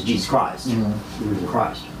known he was Jesus Christ, he was in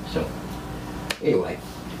Christ. So, anyway,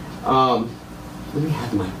 let me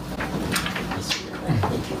have my.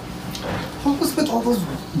 Thank you. What was with all those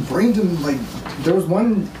random, like, there was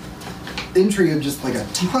one entry of just like a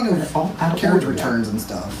ton of carriage returns and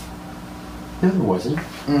stuff. No, there wasn't.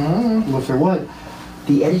 Mm-hmm. Well, if there was,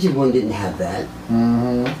 the edited one didn't have that.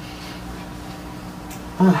 Mm-hmm.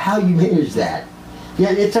 I don't know how you manage that.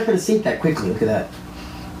 Yeah, it's not going to sync that quickly. Look at that.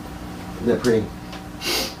 Look at that printing.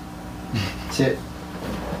 See it?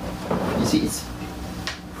 You see it's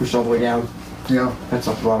pushed all the way down? Yeah. That's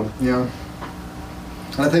off the bottom. Yeah.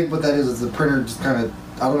 And I think what that is the printer just kind of,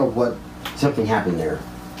 I don't know what, Something happened there.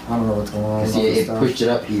 I don't know what's going on. See, it pushed it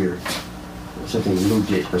up here. Something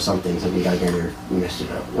moved it or something. Something got down there and messed it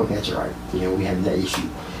up. Okay, that's all right. You know, we have that issue.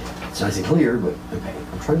 It's nice and clear, but okay.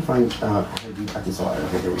 I'm trying to find how to got this all out.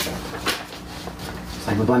 Okay, there we go. It's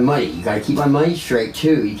like with my money. You got to keep my money straight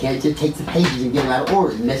too. You can't just take the pages and get them out of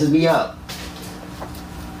order. It messes me up.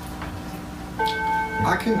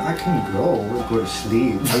 I can go to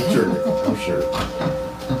sleep. I'm sure. I'm sure.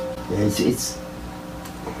 Yeah, it's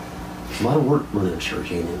a lot of work running a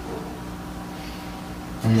church, ain't it?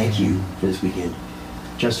 Thank you for this weekend.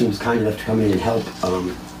 Justin was kind enough to come in and help.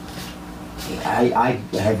 I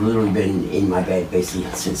have literally been in my bed basically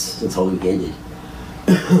since Holy Week ended,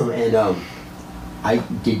 and I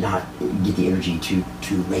did not get the energy to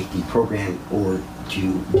make the program or to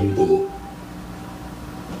do the.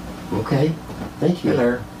 Okay, thank you.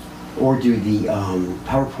 Hello. Or do the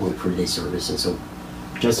PowerPoint for today's service, and so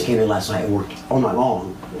Justin came in last night and worked all night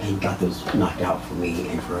long and got those knocked out for me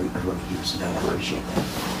and for everyone here, so that I appreciate that.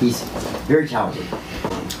 He's very talented.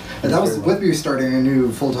 And that was with you starting a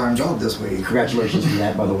new full-time job this week. Congratulations on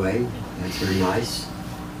that, by the way. That's very nice.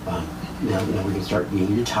 Now we can start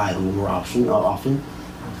getting you to tithe a little more often.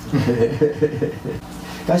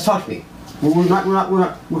 Guys, talk to me. We're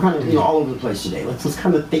kind of all over the place today. Let's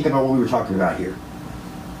kind of think about what we were talking about here.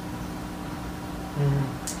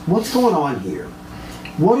 What's going on here?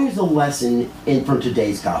 What is the lesson from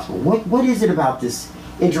today's gospel? What is it about this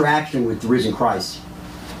interaction with the risen Christ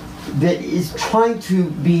that is trying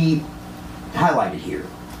to be highlighted here?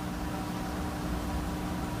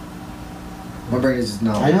 My brain is just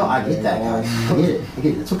not. I know, I get that, guys. I get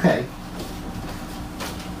it. It's okay.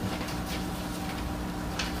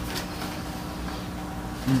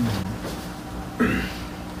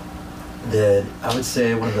 I would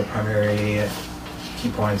say one of the primary key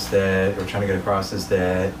points that we're trying to get across is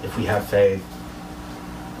that if we have faith,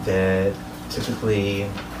 that typically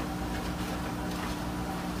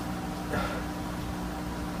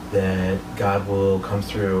that God will come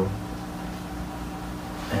through,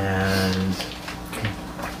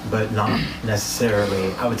 but not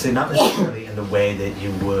necessarily, I would say not necessarily in the way that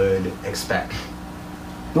you would expect.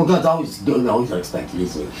 Well, God's always unexpected,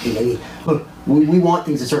 isn't he? I mean, look, we want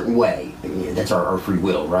things a certain way. I mean, that's our free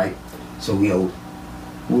will, right? So we'll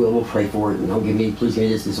pray for it, and please give me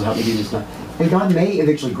this will help me do this. And God may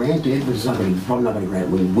eventually grant it, but probably not going to grant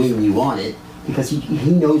it when you want it, because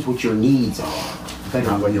he knows what your needs are. Okay,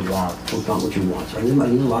 not what you want. Well, not what you want. So I need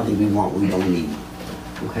a lot of things we want we don't need.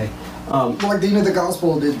 Okay? Well, like the end of the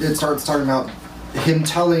gospel, it starts talking about him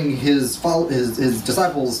telling his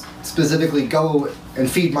disciples specifically, go and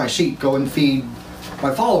feed my sheep, go and feed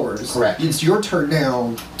my followers. Correct. It's your turn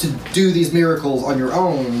now to do these miracles on your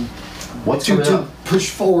own. To push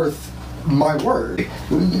forth my word.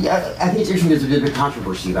 I think it's interesting. There's a bit of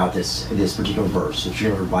controversy about this particular verse, this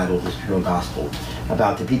particular Bible, this particular gospel,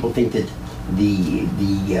 about the people think that the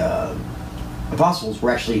apostles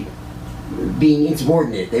were actually being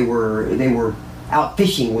insubordinate. They were out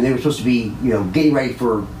fishing when they were supposed to be, getting ready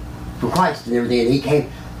for Christ and everything, and he came.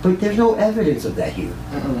 But there's no evidence of that here.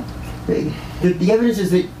 The evidence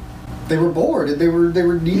is that they were bored and they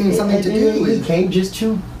were needing something to do. He came just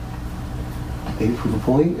to maybe prove a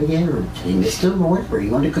point again, or he missed him, or whatever. He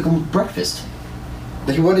wanted to cook them breakfast.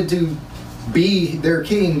 That he wanted to be their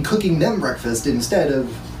king, cooking them breakfast instead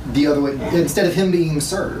of the other way, instead of him being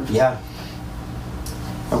served. Yeah.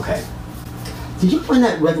 Okay. Did you find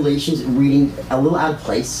that Revelations reading a little out of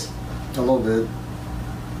place? A little bit.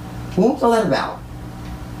 What was all that about?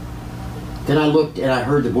 Then I looked and I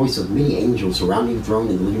heard the voice of many angels surrounding the throne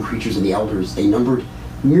and the living creatures and the elders. They numbered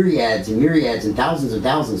myriads and myriads and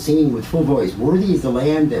thousands, singing with full voice, "Worthy is the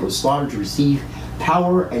Lamb that was slaughtered to receive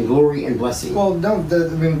power and glory and blessing." Well, no,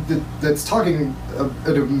 that's talking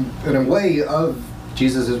in a way of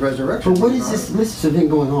Jesus' resurrection. But what is this event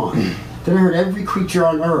going on? Then I heard every creature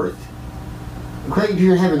on earth,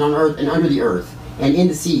 creature in heaven, on earth, and under the earth, and in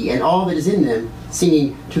the sea, and all that is in them,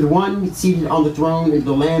 singing, to the one seated on the throne, and to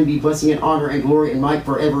the Lamb be blessing and honor and glory and might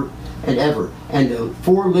forever and ever. And the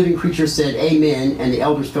 4 living creatures said, Amen, and the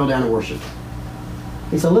elders fell down and worshipped.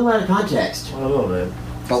 It's a little out of context. Well, a little bit.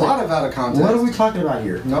 A lot of out of context. What are we talking about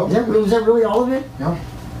here? No. Was that really all of it? No.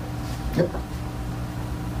 Yep.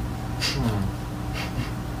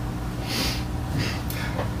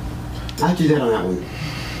 I have to do that on that one.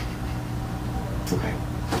 Okay.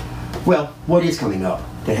 Well, what is coming up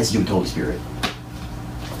that has to do with the Holy Spirit?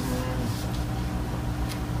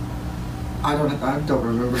 I don't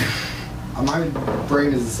remember. My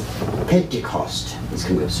brain is... Pentecost is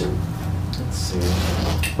coming up soon. Let's see.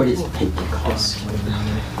 What is Pentecost?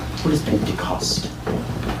 What is Pentecost? I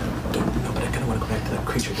don't know, but I kind of want to go back to that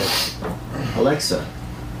creature that... Alexa,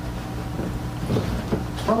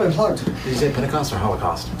 It's probably unplugged. Did you say Pentecost or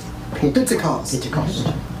Holocaust? Pentecost. Pentecost.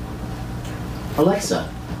 Alexa,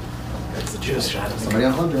 That's the Jewish shot. Somebody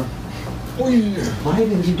unplugged her. why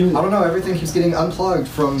did you do I that? don't know. Everything keeps getting unplugged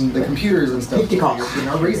from the computers and stuff. Pentecost. For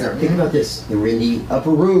no reason. Think about this. They were in the upper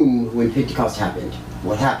room when Pentecost happened.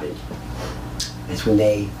 What happened? It's when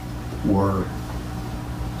they were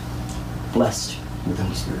blessed with the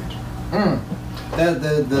Holy Spirit.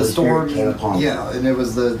 The Holy storm Spirit came upon them. Yeah, and it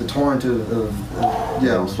was the torrent of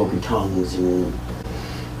yeah. Spoken tongues and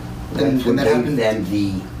And what that gave happened them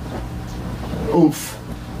the oomph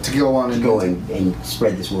to go on to and go and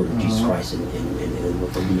spread this word of Jesus Christ and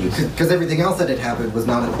what they needed. because everything else that had happened was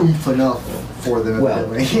not oomph enough for them.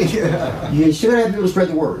 Well, yeah. You still gotta have people to spread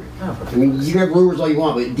the word. Oh, I mean, you can have rumors all you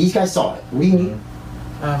want, but these guys saw it. What do you need?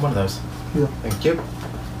 One of those. Yeah. Thank you.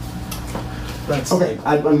 That's Okay,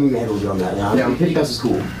 I'm moving ahead a little bit on that now. Yeah. Pentecost is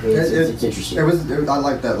cool. It's interesting. I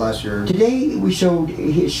liked that last year. Today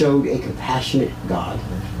it showed a compassionate God.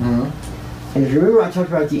 Mhm. And if you remember, I talked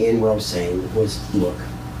about at the end what I was saying was, look,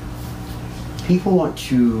 people want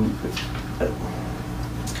to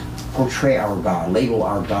portray our God, label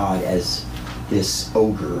our God as this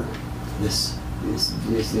ogre, this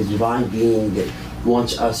divine being that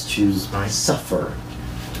wants us to suffer.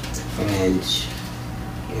 And,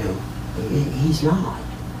 you know, he's not.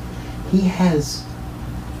 He has,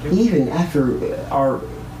 even after our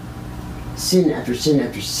sin after sin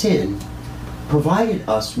after sin, provided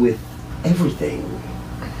us with everything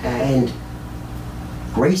and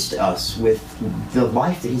graced us with the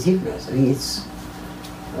life that he's given us. I mean, it's,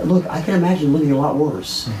 look, I can imagine living a lot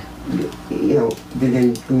worse. You know,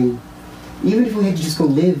 than I mean, even if we had to just go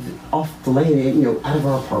live off the land, you know, out of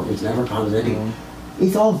our apartments and out of our condos,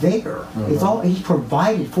 it's all there. It's all, he's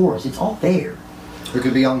provided for us. It's all there. We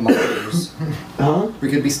could be on Mars. Huh? We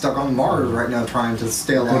could be stuck on Mars right now trying to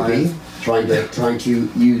stay Could be. alive. Trying to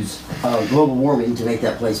use global warming to make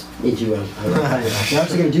that place into a planet. They're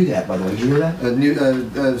actually going to do that, by the way. Did you hear that? A new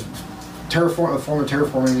a form of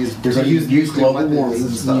terraforming is They're going to use global warming.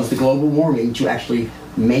 Use the global warming to actually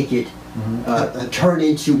make it turn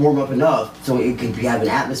into warm up enough so it can have an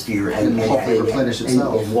atmosphere and hopefully replenish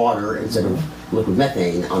itself. and water instead of liquid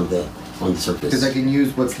methane on the surface. Because they can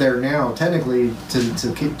use what's there now, technically, to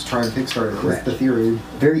try and kickstart it. Correct. That's the theory.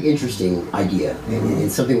 Very interesting idea, and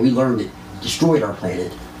it's something we learned that destroyed our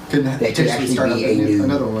planet. Could That could potentially actually start up be a new,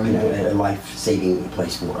 another one. you know, a life-saving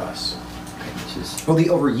place for us. Which is Well, the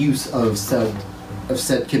overuse of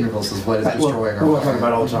said chemicals is what is destroying our what I talk planet.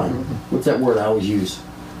 about all the time. What's that word I always use?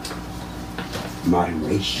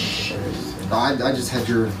 Moderation. I just had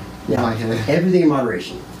your in my head. Everything in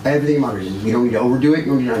moderation. Everything in moderation. You don't need to overdo it. You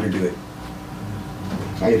don't need to underdo it.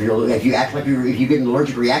 And if you act like if you get an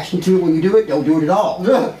allergic reaction to it when you do it, don't do it at all.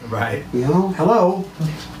 right. You know, hello.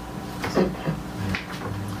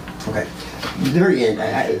 Okay. At the very end,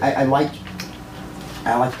 I like to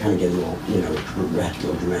kind of get a little, you know, have to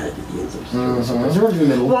go dramatic at the end. Sometimes in the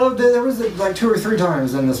middle. Well, there was like 2 or 3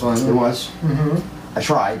 times in this one. There was. I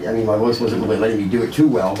tried. I mean, my voice wasn't really letting me do it too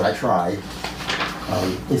well, but I tried.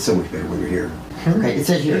 It's so much better when you're here. Okay, it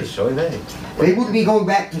says here, Show they. they wouldn't be going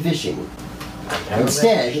back to fishing.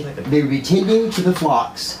 Instead, they would be tending to the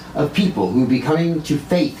flocks of people who would be coming to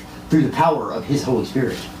faith through the power of His Holy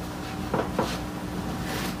Spirit.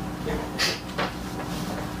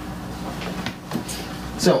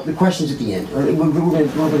 So, the questions at the end. We're going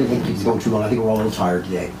to keep going too long. I think we're all a little tired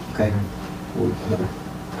today. Okay?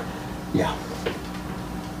 Yeah.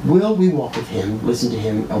 Will we walk with Him, listen to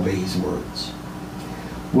Him, obey His words?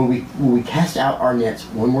 Will we cast out our nets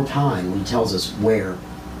one more time when He tells us where?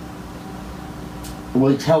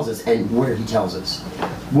 Well, He tells us and where He tells us.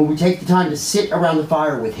 Will we take the time to sit around the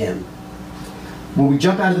fire with Him? Will we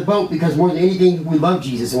jump out of the boat because more than anything we love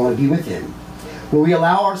Jesus and want to be with Him? Will we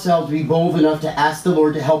allow ourselves to be bold enough to ask the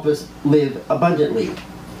Lord to help us live abundantly?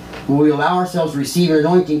 Will we allow ourselves to receive an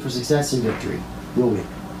anointing for success and victory? Will we?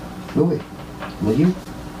 Will we? Will you?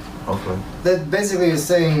 Hopefully. That basically is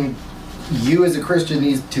saying you as a Christian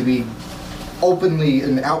need to be openly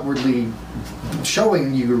and outwardly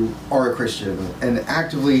showing you are a Christian and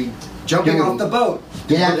actively jumping off the boat,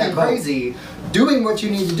 Get out of looking that boat. crazy, doing what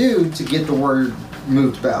you need to do to get the word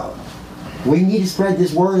moved about. We need to spread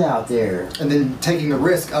this word out there. And then taking the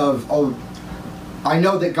risk of, oh, I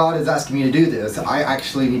know that God is asking me to do this. I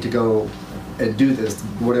actually need to go and do this,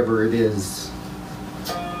 whatever it is.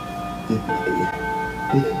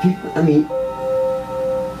 I mean,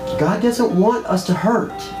 God doesn't want us to hurt.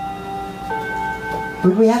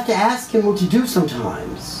 But we have to ask Him what to do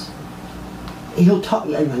sometimes. He'll talk.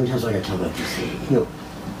 How many times I got to tell about this? You know,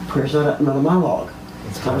 prayer's not a monologue.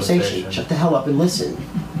 It's a conversation. Shut the hell up and listen.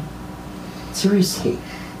 Seriously.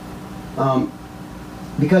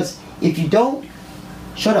 Because if you don't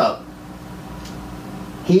shut up,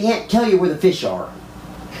 He can't tell you where the fish are.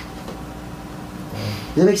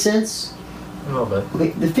 Does that make sense? A little bit. Okay,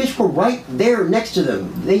 the fish were right there next to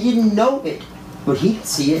them. They didn't know it, but He can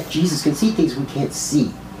see it. Jesus can see things we can't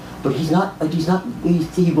see. But he will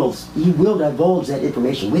divulge that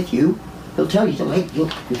information with you. He'll tell you, hey,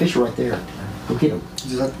 look, the fish are right there. Go get them. You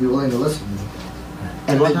just have to be willing to listen.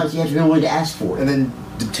 And a lot of times you have to be willing to ask for it. And then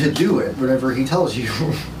to do it, whatever He tells you.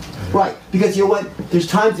 Right, because you know what? There's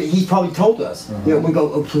times that He's probably told us. You know, we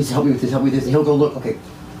go, oh, please help me with this, help me with this. And He'll go, look, okay,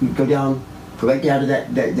 you go right down to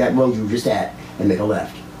that road you were just at and make a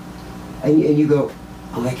left. And you go,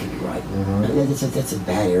 oh, that could be right. That's a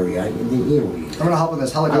bad area. I'm going to hop on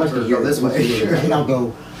this helicopter and go this way. I think I'll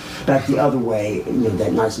go back the other way, you know,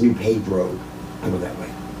 that nice new paved road. I'll go that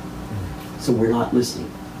way. So we're not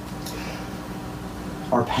listening.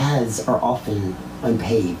 Our paths are often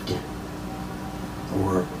unpaved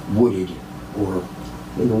or wooded or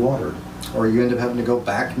in the water. Or you end up having to go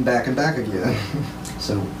back and back and back again.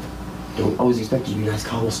 So don't always expect it to be nice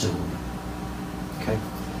cobblestone. Okay?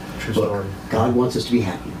 True Look, story. God wants us to be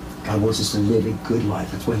happy. God wants us to live a good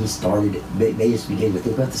life. That's why He started, made us begin with.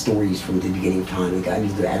 Think about the stories from the beginning of time. And God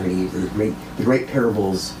used the Adam and Eve, the great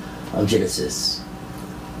parables of Genesis.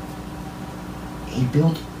 He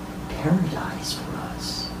built paradise for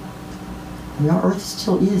us. I mean, our earth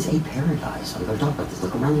still is a paradise. I'm going to talk about this.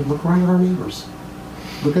 Look around at our neighbors.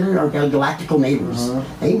 Look at our galactical neighbors. There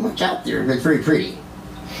ain't much out there, but it's very pretty.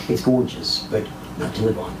 It's gorgeous, but not to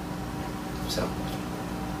live on. So,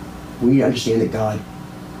 we need to understand that God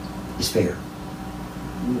is fair.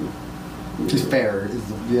 He's fair.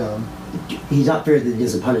 Yeah. He's not fair that He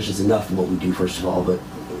doesn't punish us enough for what we do, first of all, but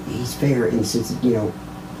He's fair in the sense that, you know,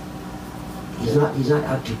 He's not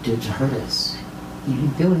out to hurt us. He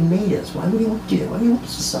built and made us. Why would He want to do that? Why would He want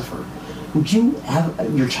us to suffer? Would you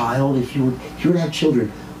have your child, if you were to have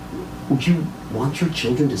children, would you want your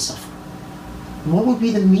children to suffer? What would be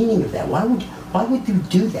the meaning of that? Why would you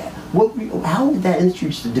do that? How would that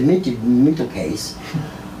introduce a demented mental case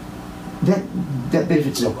that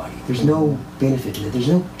benefits nobody? There's no benefit to that. There's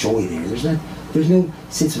no joy there. There's no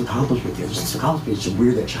sense of accomplishment there. There's a sense of accomplishment is to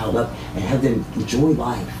rear that child up and have them enjoy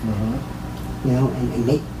life. You know,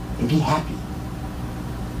 and be happy.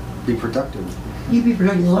 Be productive. You be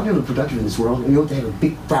productive. There's a lot of people are productive in this world, and you know they have a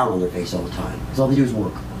big frown on their face all the time. Because all they do is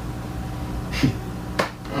work.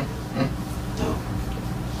 No.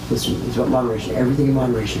 Listen, it's about moderation. Everything in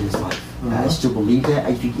moderation is life. I still believe that.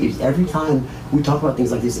 Every time we talk about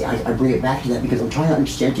things like this, I bring it back to that because I'm trying to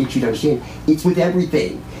understand, get you to understand. It's with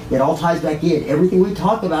everything. It all ties back in. Everything we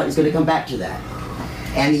talk about is going to come back to that.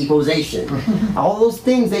 And the equalization. All those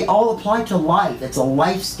things, they all apply to life. It's a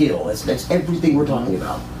life skill. That's everything we're talking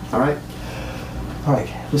about. All right? All right,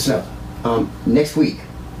 listen up. Next week,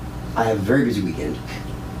 I have a very busy weekend.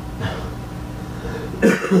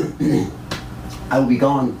 I will be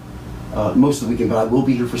gone most of the weekend, but I will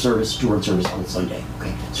be here for service, two-run service on Sunday.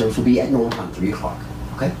 Okay, service will be at normal time, 3 o'clock.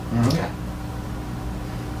 Okay. Okay.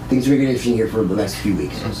 Things are going to get interesting here for the next few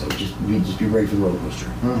weeks, so just be ready for the roller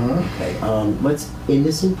coaster. Okay. Let's end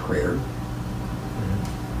this in prayer.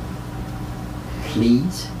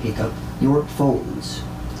 Please pick up your phones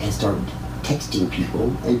and start texting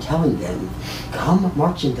people and telling them, come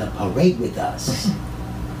march in the parade with us.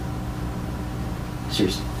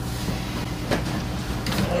 Seriously.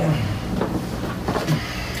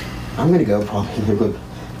 I'm going to go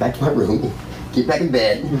back to my room, get back in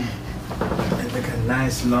bed. Like a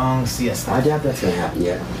nice long siesta. I doubt that's going to happen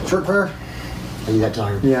yet. Short prayer? Are you that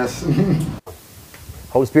tired? Yes.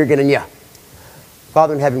 Holy Spirit, get in you.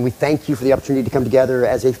 Father in heaven, we thank you for the opportunity to come together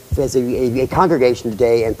as a congregation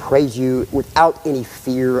today and praise you without any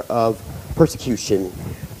fear of persecution.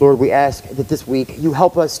 Lord, we ask that this week you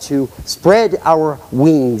help us to spread our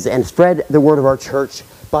wings and spread the word of our church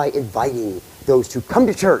by inviting those to come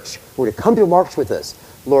to church or to come to a march with us.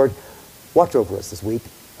 Lord, watch over us this week.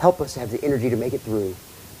 Help us to have the energy to make it through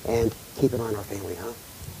and keep an eye on our family, huh?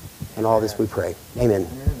 And all this we pray. Amen.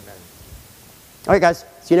 All right, guys.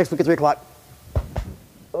 See you next week at 3 o'clock.